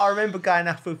 I remember going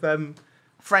off with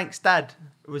Frank's dad.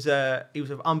 He was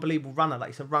an unbelievable runner. Like,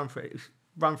 he said, run through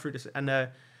this. And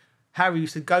Harry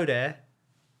used to go there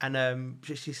and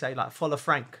just say, like, follow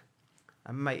Frank.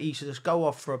 And mate, he used to just go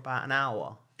off for about an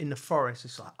hour in the forest.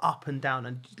 It's like up and down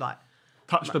and like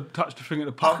touch the thing at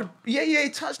the pub. He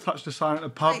touch the sign at the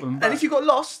pub. And if you got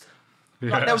lost,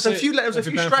 like, there was a few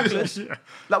stragglers.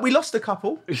 Like, we lost a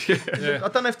couple. I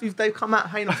don't know if they've come out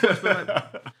Hainault first,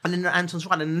 and then Anton's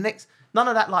run. And the next, none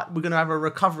of that. Like, we're going to have a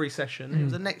recovery session. It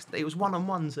was the next. It was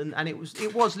one-on-ones, and it was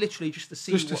literally just to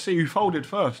see who folded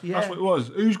first. Yeah. That's what it was.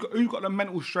 Who's got the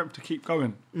mental strength to keep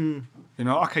going? You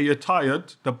know, okay, you're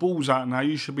tired. The ball's out now.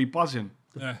 You should be buzzing.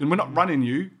 Yeah. And we're not running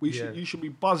you. You should be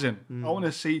buzzing. I want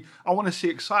to see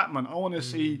excitement. I want to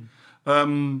see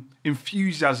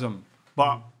enthusiasm.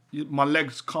 But my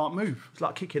legs can't move. It's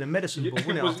like kicking a medicine ball,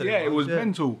 it was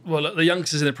mental. Well, look, the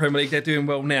youngsters in the Premier League, they're doing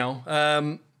well now.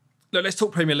 Look, let's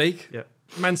talk Premier League. Yeah.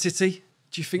 Man City,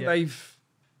 do you think they've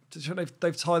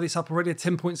tied this up already?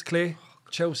 10 points clear.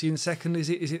 Chelsea in second. Is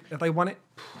it? Have they won it?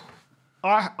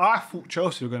 I thought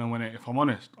Chelsea were going to win it, if I'm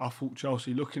honest. I thought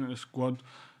Chelsea, looking at the squad,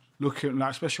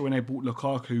 especially when they bought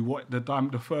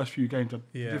Lukaku, the first few games, the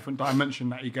different dimension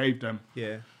that he gave them.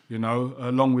 Yeah. You know,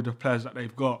 along with the players that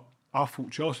they've got. I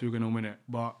thought Chelsea were going to win it,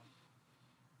 but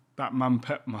that man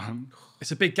Pep, man.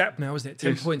 It's a big gap now, isn't it?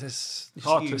 10 points. It's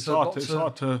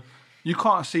hard to. You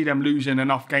can't see them losing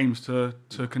enough games to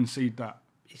concede that.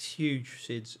 It's huge,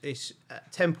 Sids. It's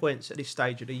 10 points at this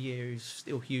stage of the year is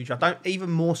still huge. I don't,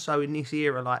 even more so in this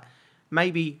era, like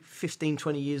maybe 15,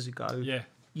 20 years ago. Yeah.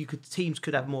 teams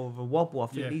could have more of a wobble. I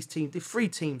think these teams, the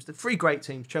three great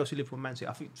teams, Chelsea, Liverpool, Man City.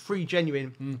 I think three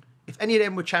genuine. If any of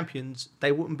them were champions,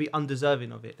 they wouldn't be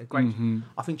undeserving of it. They're great.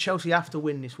 I think Chelsea have to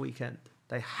win this weekend.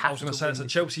 They have. I was going to say, so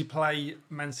Chelsea play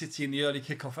Man City in the early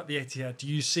kickoff at the Etihad. Do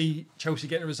you see Chelsea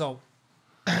getting a result?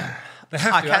 They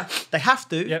have to. They have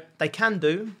to. Yep. They can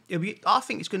do. I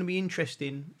think it's going to be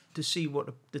interesting to see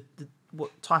what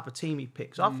type of team he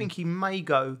picks. I think he may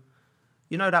go.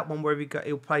 You know that one where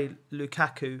he'll play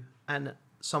Lukaku and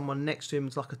someone next to him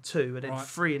is like a 2 and then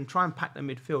 3 and try and pack the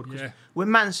midfield. Because when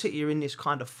Man City are in this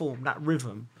kind of form, that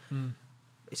rhythm,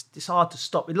 it's hard to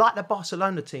stop. Like the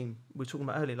Barcelona team we were talking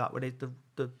about earlier, like where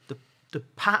the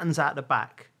patterns out the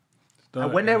back.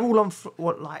 And when they're all on,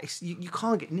 you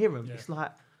can't get near them. Yeah. It's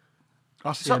like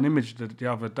I see an image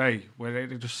the other day where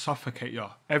they just suffocate you.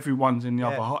 Everyone's in the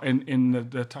other in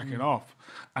the attacking half,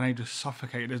 and they just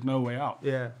suffocate. There's no way out.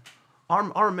 Yeah,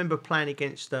 I remember playing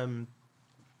against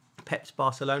Pep's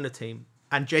Barcelona team,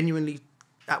 and genuinely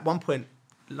at one point,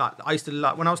 like I used to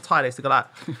when I was tired, I used to go like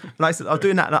I was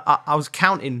doing that. And I was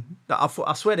counting. I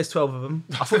swear there's 12 of them.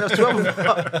 I thought there was 12 of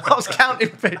them. I was counting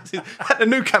fences at the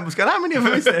new camp. I was going, how many of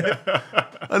them is there?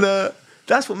 And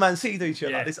that's what Man City do to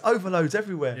you. Like, there's overloads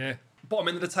everywhere. Yeah. Bottom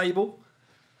end of the table.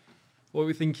 What are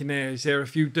we thinking there? Is there a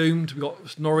few doomed? We've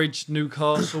got Norwich,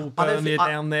 Newcastle, Burnley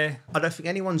down there. I don't think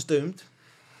anyone's doomed.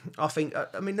 I think.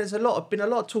 I mean, there's been a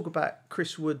lot of talk about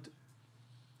Chris Wood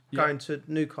going to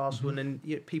Newcastle, and then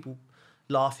people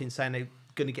laughing, saying they're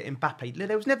going to get Mbappe.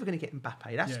 They was never going to get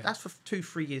Mbappe. That's for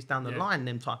 2-3 years down the line.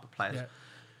 Them type of players. Yeah.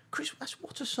 Chris,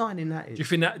 what a signing that is.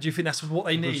 Do you think that's what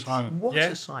they need? What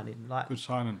a signing! Like good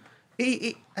signing.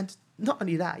 And not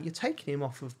only that, you're taking him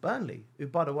off of Burnley, who,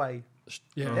 by the way,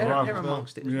 they're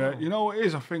amongst it. As well. You know what it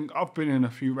is? I think I've been in a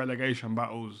few relegation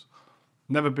battles,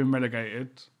 never been relegated.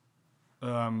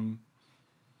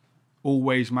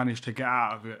 Always managed to get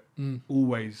out of it.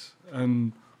 Always.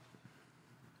 And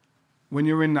when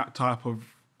you're in that type of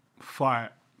fight,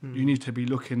 you need to be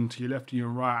looking to your left and your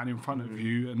right and in front of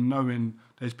you, and knowing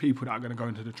there's people that are going to go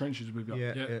into the trenches with you.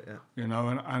 Yeah. You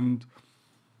know, and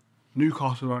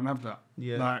Newcastle don't have that.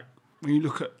 Yeah. Like when you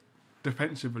look at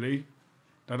defensively,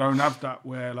 they don't have that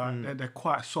where they're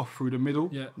quite soft through the middle.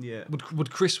 Yeah.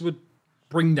 Would Chris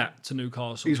bring that to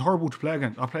Newcastle? He's horrible to play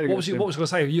against. I played against him. What was I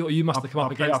going to say? You must have come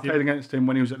up against him. I played against him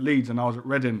when he was at Leeds and I was at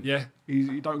Reading. Yeah.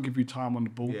 He don't give you time on the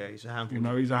ball. Yeah, he's a handful. You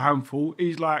know, he's a handful.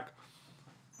 He's like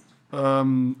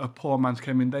a poor man's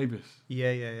Kevin Davis.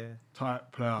 Yeah.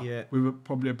 Type player. Yeah. With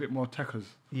probably a bit more techers.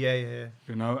 Yeah.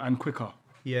 You know, and quicker.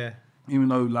 Yeah. Even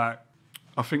though,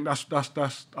 I think that's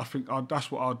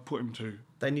what I'd put him to.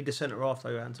 They need a centre half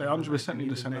though, Anton. They 100%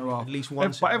 need a centre half. At least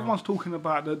one. But everyone's talking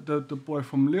about the boy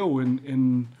from Lille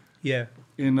in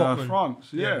France.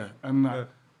 Yeah. And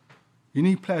you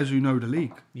need players who know the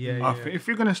league. I think if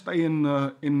you're going to stay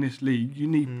in this league, you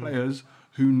need players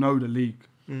who know the league.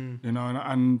 You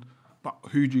know, but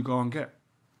who do you go and get?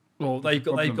 Well, they've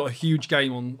got a huge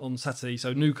game on Saturday.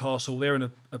 So Newcastle, they're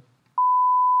in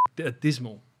a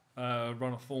dismal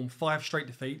run of form, 5 straight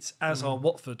defeats, as are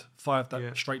Watford,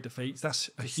 5 straight defeats. That's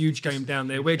a huge game down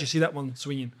there. Where do you see that one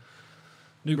swinging?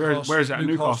 Where is that?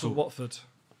 Newcastle, Watford.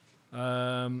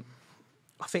 I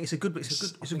think it's a good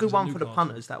one for the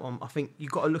punters. That one. I think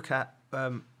you've got to look at.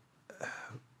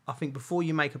 I think before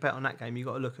you make a bet on that game, you've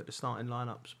got to look at the starting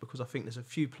lineups, because I think there's a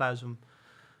few players on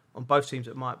both teams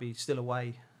that might be still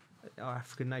away, our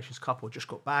African Nations Cup, or just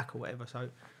got back or whatever. So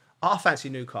I fancy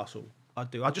Newcastle. I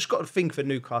do. I just got to think for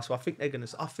Newcastle. I think they're gonna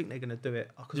do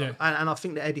it. And I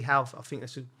think that Eddie Howe. I think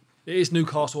that's it is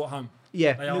Newcastle at home.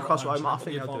 Yeah, Newcastle at home. I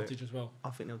think they'll do it as well. I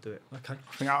think they'll do it. Okay.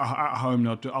 I think at home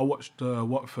they'll do it. I watched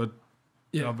Watford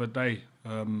the other day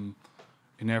in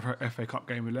their FA Cup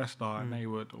game with Leicester, and they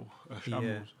were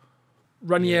shambles.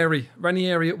 Ranieri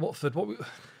at Watford.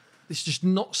 This just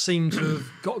not seemed to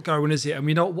have got going, is it? And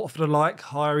we know what Watford are like,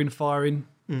 hiring, firing.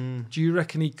 Do you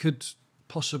reckon he could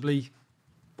possibly...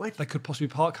 They could possibly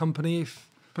part company if...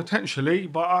 Potentially,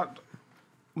 but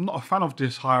I'm not a fan of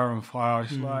this hire and fire.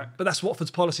 It's but that's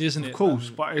Watford's policy, isn't it? Of course,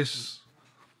 but is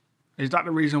that the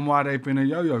reason why they've been a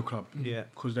yo-yo club? Yeah.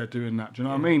 Because they're doing that. Do you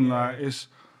know what I mean? It's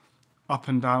up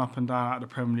and down out of the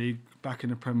Premier League, back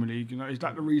in the Premier League. You know, is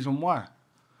that the reason why?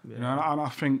 Yeah. You know, and I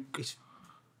think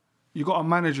you got a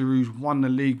manager who's won the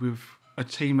league with a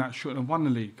team that shouldn't have won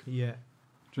the league. Yeah.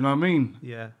 Do you know what I mean?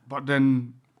 Yeah. But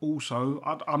then also,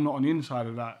 I'm not on the inside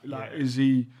of that. Is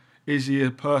he a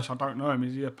person? I don't know him.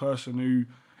 Is he a person who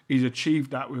he's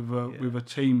achieved that with a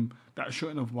team that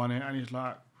shouldn't have won it, and he's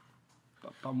like,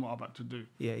 done what I've had to do.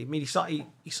 Yeah, I mean,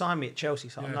 he signed me at Chelsea,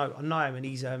 so I know him, and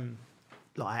he's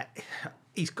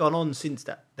he's gone on since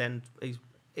that. Then he's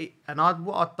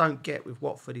what I don't get with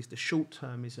Watford is the short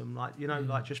termism, like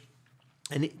like just,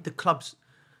 and the club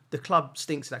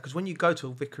stinks of that, because when you go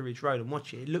to Vicarage Road and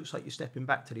watch it looks like you're stepping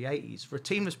back to the 80s. For a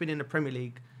team that's been in the Premier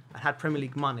League and had Premier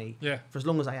League money for as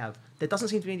long as they have, there doesn't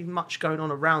seem to be much going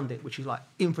on around it, which is like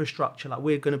infrastructure, like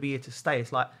we're going to be here to stay.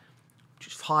 It's like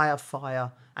just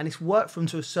fire, and it's worked from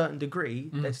to a certain degree.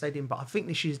 They stayed in, but I think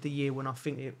this is the year when I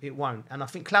think it won't. And I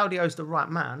think Claudio's the right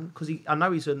man, because I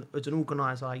know he's an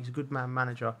organiser, he's a good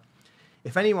manager.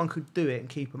 If anyone could do it and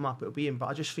keep him up, it'll be him. But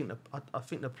I just think I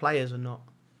think the players are not.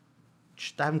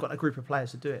 They haven't got a group of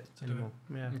players to do it anymore.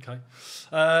 Yeah.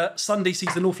 Okay. Sunday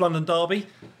sees the North London derby.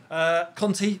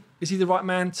 Conte, is he the right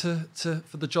man to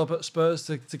for the job at Spurs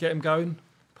to get him going?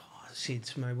 Oh,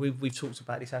 Sid, man, we've talked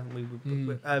about this, haven't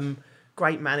we?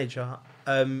 Great manager.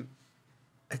 Again,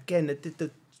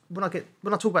 when I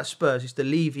talk about Spurs, it's the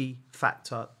Levy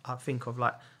factor. I think of,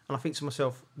 like, and I think to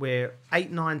myself, we're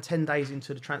 8, 9, 10 days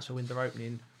into the transfer window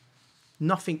opening.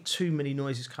 Nothing too many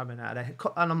noises coming out of there.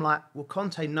 And I'm like, well,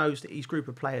 Conte knows that his group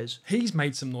of players... He's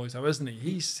made some noise, though, hasn't he?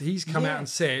 He's come out and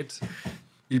said...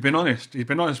 He's been honest. He's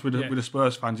been honest with the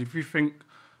Spurs fans. If you think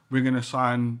we're going to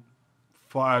sign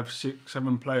 5, 6,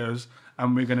 7 players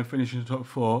and we're going to finish in the top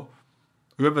 4,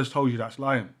 whoever's told you that's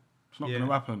lying. It's not going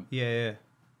to happen. Yeah.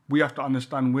 We have to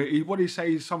understand, what he says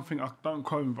is something, I don't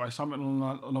quote him, but something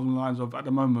along the lines of, at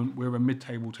the moment, we're a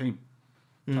mid-table team.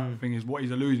 That thing is what he's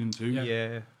alluding to.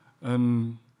 Yeah.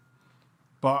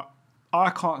 But I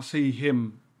can't see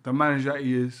him, the manager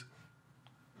he is,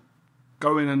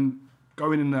 going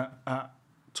in at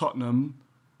Tottenham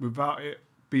without it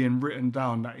being written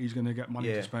down that he's going to get money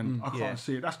to spend. I can't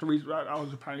see it. That's the reason. That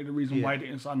was apparently the reason why he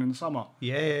didn't sign in the summer.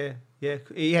 Yeah.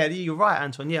 You're right,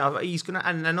 Anton. Yeah, he's gonna,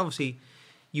 and obviously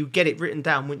you get it written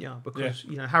down, wouldn't you? Because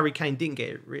Harry Kane didn't get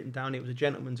it written down. It was a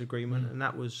gentleman's agreement, and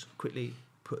that was quickly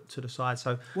put to the side.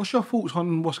 So, what's your thoughts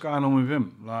on what's going on with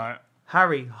him? Like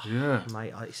Harry,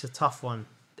 mate, it's a tough one.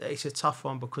 It's a tough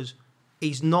one because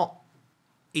he's not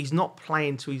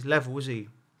playing to his level, is he?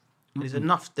 There's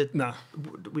enough that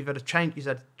we've had a change. He's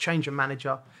had a change of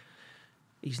manager.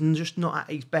 He's just not at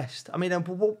his best. I mean,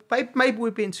 maybe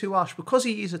we're being too harsh because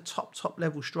he is a top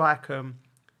level striker.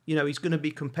 He's going to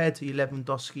be compared to your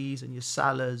Lewandowskis and your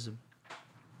Salahs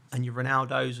and your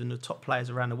Ronaldos and the top players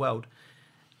around the world,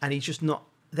 and he's just not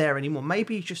there anymore.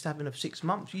 Maybe he's just having a 6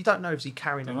 months. You don't know if he's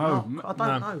carrying a mark. I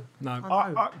don't know.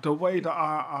 No. The way that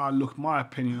I look, my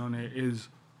opinion on it is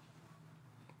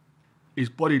his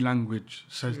body language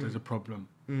says there's a problem.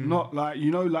 Not like,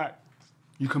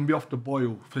 you can be off the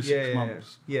boil for 6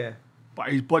 months. Yeah. But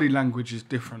his body language is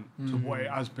different to what it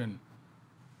has been,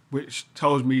 which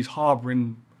tells me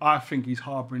I think he's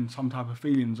harbouring some type of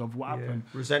feelings of what happened.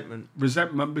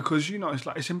 Resentment, because,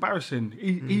 it's embarrassing.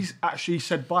 He's actually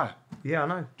said bye. Yeah, I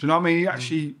know. Do you know what I mean? He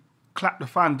actually clapped the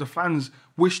fans. The fans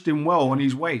wished him well on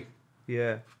his way.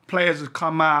 Yeah. Players have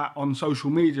come out on social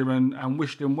media and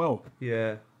wished him well.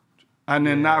 Yeah. And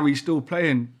then now he's still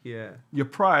playing. Yeah. Your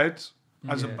pride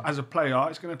as a player,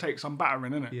 it's going to take some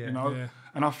battering, isn't it? Yeah. Yeah.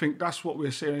 And I think that's what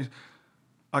we're seeing.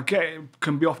 I get it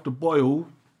can be off the boil,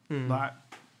 like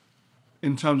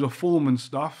in terms of form and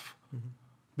stuff,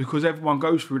 because everyone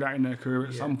goes through that in their career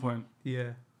at some point.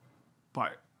 Yeah.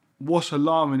 But what's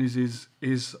alarming is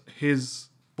his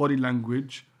body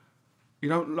language. You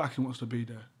don't look like he wants to be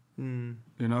there. And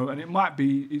it might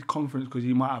be his confidence because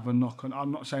he might have a knock. And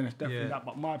I'm not saying it's definitely that,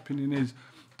 but my opinion is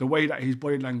the way that his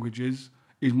body language is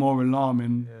more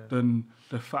alarming than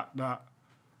the fact that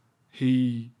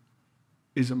he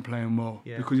isn't playing well.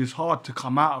 Yeah. Because it's hard to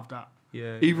come out of that.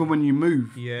 Yeah. Even when you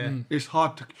move. Yeah. It's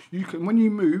hard to when you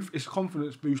move, it's a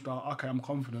confidence booster. Okay, I'm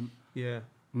confident. Yeah.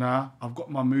 Nah, I've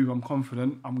got my move, I'm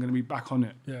confident, I'm going to be back on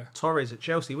it. Yeah. Torres at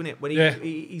Chelsea, wasn't it? When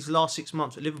his last 6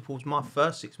 months at Liverpool was my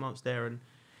first 6 months there, and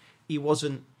he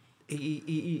wasn't.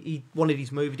 He wanted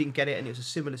his move, he didn't get it, and it was a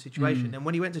similar situation. And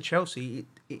when he went to Chelsea,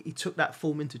 he took that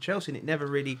form into Chelsea, and it never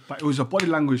really. But it was a body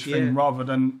language thing rather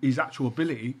than his actual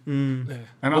ability. Yeah.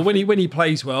 And when he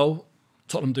plays well,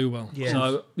 Tottenham do well. Yeah.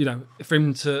 So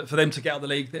for them to get out of the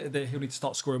league, he'll need to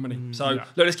start scoring money. Look,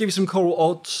 let's give you some Coral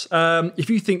odds. If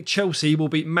you think Chelsea will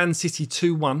beat Man City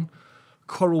 2-1,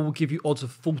 Coral will give you odds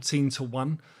of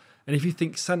 14-1. And if you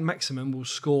think St Maximin will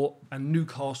score and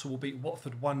Newcastle will beat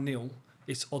Watford 1-0,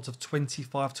 it's odds of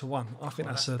 25-1. I think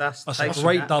that's a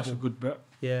great double. That's a good bet.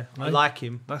 Yeah, I like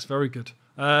him. That's very good.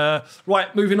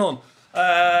 Right, moving on.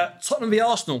 Tottenham v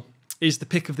Arsenal is the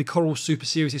pick of the Coral Super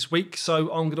Series this week.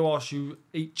 So I'm going to ask you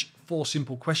each 4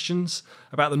 simple questions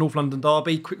about the North London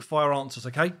derby. Quick fire answers,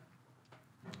 okay?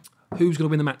 Who's going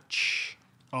to win the match?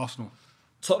 Arsenal.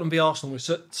 Tottenham v Arsenal. It's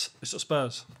at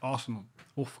Spurs. Arsenal.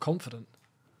 Oh, confident.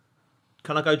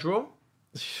 Can I go draw?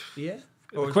 Yeah.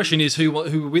 The question is who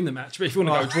will win the match. But if you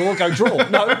want to go draw.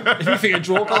 No, if you think a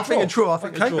draw, go I think a draw. I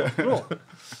think a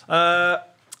draw.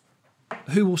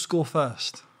 Who will score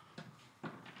first? I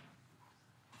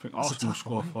think Arsenal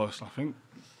score first. I think.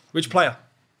 Which player?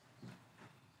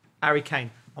 Harry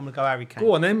Kane. I'm gonna go Harry Kane.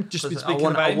 Go on then. Just been speaking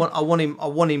about him. I want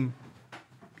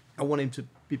him to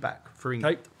be back for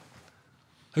England. Okay.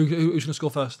 Who's going to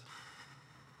score first?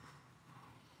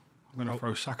 I'm going to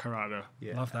throw Saka out there.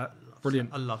 Yeah, love that.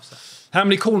 Brilliant. I love that. How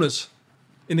many corners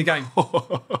in the game?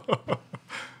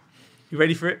 You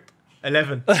ready for it?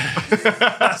 11.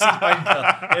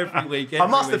 Every week. I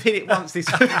must have hit it once this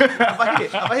week. Have I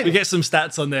hit it? We get some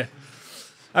stats on there.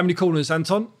 How many corners,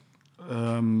 Anton?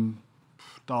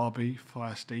 Derby,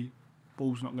 feisty.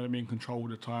 Ball's not going to be in control all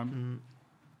the time.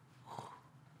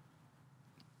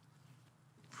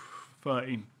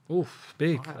 13. Oof,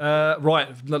 big. Right,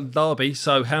 Derby.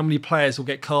 So how many players will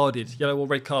get carded? Yellow or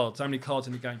red cards? How many cards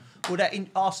in the game? Well,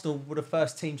 Arsenal were the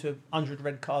first team to have 100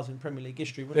 red cards in Premier League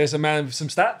history. There's a man with some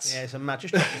stats. Yeah, it's a man.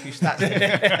 Just dropped a few stats.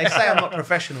 They say I'm not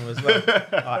professional as well.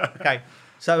 Right, okay.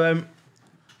 So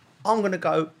I'm gonna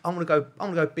go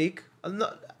big. I'm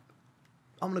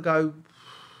gonna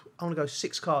go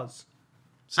 6 cards.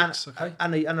 6, okay.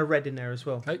 And a red in there as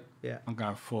well. Okay. Yeah. I'm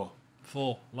going 4.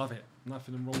 4, love it.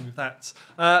 Nothing wrong with that.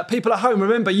 People at home,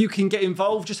 remember, you can get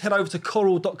involved. Just head over to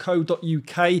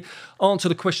coral.co.uk, answer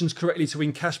the questions correctly to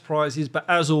win cash prizes. But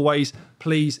as always,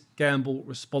 please gamble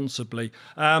responsibly.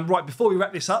 Right, before we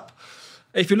wrap this up,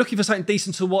 if you're looking for something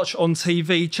decent to watch on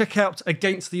TV, check out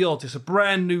Against the Odds. It's a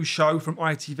brand new show from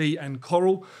ITV and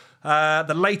Coral.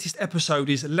 The latest episode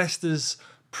is Leicester's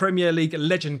Premier League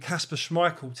legend Kasper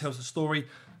Schmeichel tells the story.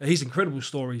 He's an incredible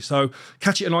story. So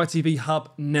catch it on ITV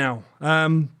Hub now.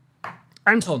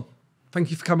 Anton,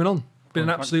 thank you for coming on. Been an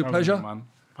absolute pleasure. Man.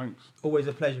 Thanks. Always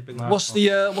a pleasure. Big man. What's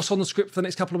on the script for the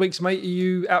next couple of weeks, mate? Are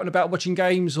you out and about watching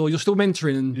games, or you're still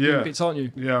mentoring and doing bits, aren't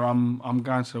you? Yeah, I'm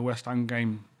going to the West Ham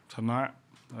game tonight.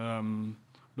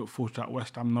 Look forward to that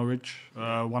West Ham Norwich.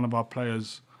 One of our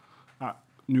players at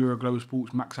Neuro Global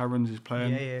Sports, Max Aarons, is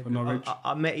playing for Norwich.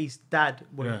 I met his dad.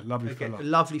 Lovely fella.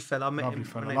 Lovely fella. I met Lovely him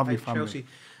fella. when Lovely they played family. Chelsea.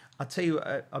 I tell you,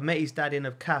 I met his dad in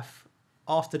a cafe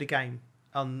after the game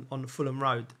on Fulham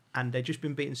Road, and they'd just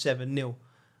been beaten 7-0.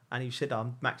 And he said,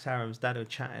 "I'm Max Aarons' dad," were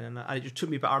chatting, and it just took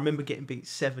me back. I remember getting beat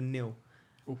 7-0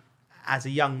 as a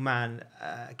young man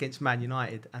against Man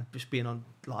United, and just being on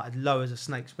like low as a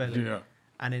snake's belly. Yeah.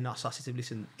 And then I said to him,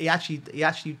 "Listen, he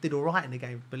actually did all right in the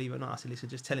game, believe it or not." I said, "Listen,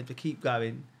 just tell him to keep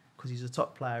going because he's a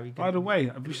top player." By the way,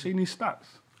 have you seen his stats?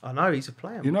 I know he's a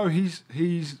player. You know,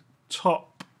 he's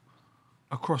top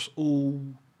across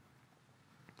all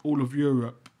of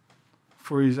Europe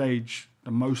for his age,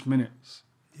 the most minutes.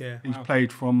 Yeah, He's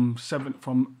played from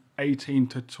 18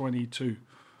 to 22.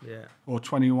 Yeah. Or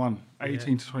 21.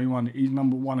 18 to 21. He's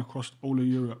number 1 across all of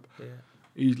Europe. Yeah.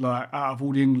 He's like, out of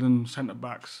all the England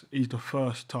centre-backs, he's the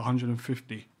first to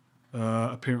 150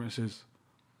 appearances.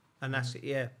 And that's it,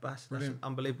 yeah. That's an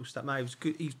unbelievable stat. Mate, he was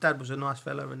good. His dad was a nice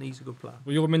fella and he's a good player.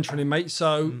 Well, you're mentoring him, mate,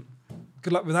 so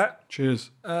good luck with that.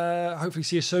 Cheers. Hopefully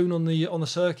see you soon on the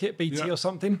circuit, BT or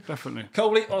something. Definitely.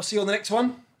 Coley, I'll see you on the next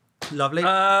one. Lovely.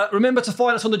 Remember to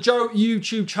find us on the Joe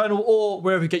YouTube channel or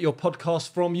wherever you get your podcast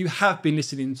from. You have been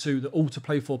listening to the All to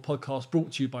Play For podcast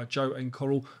brought to you by Joe and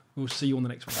Coral. We'll see you on the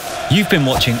next one. You've been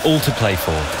watching All to Play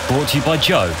For, brought to you by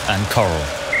Joe and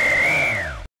Coral.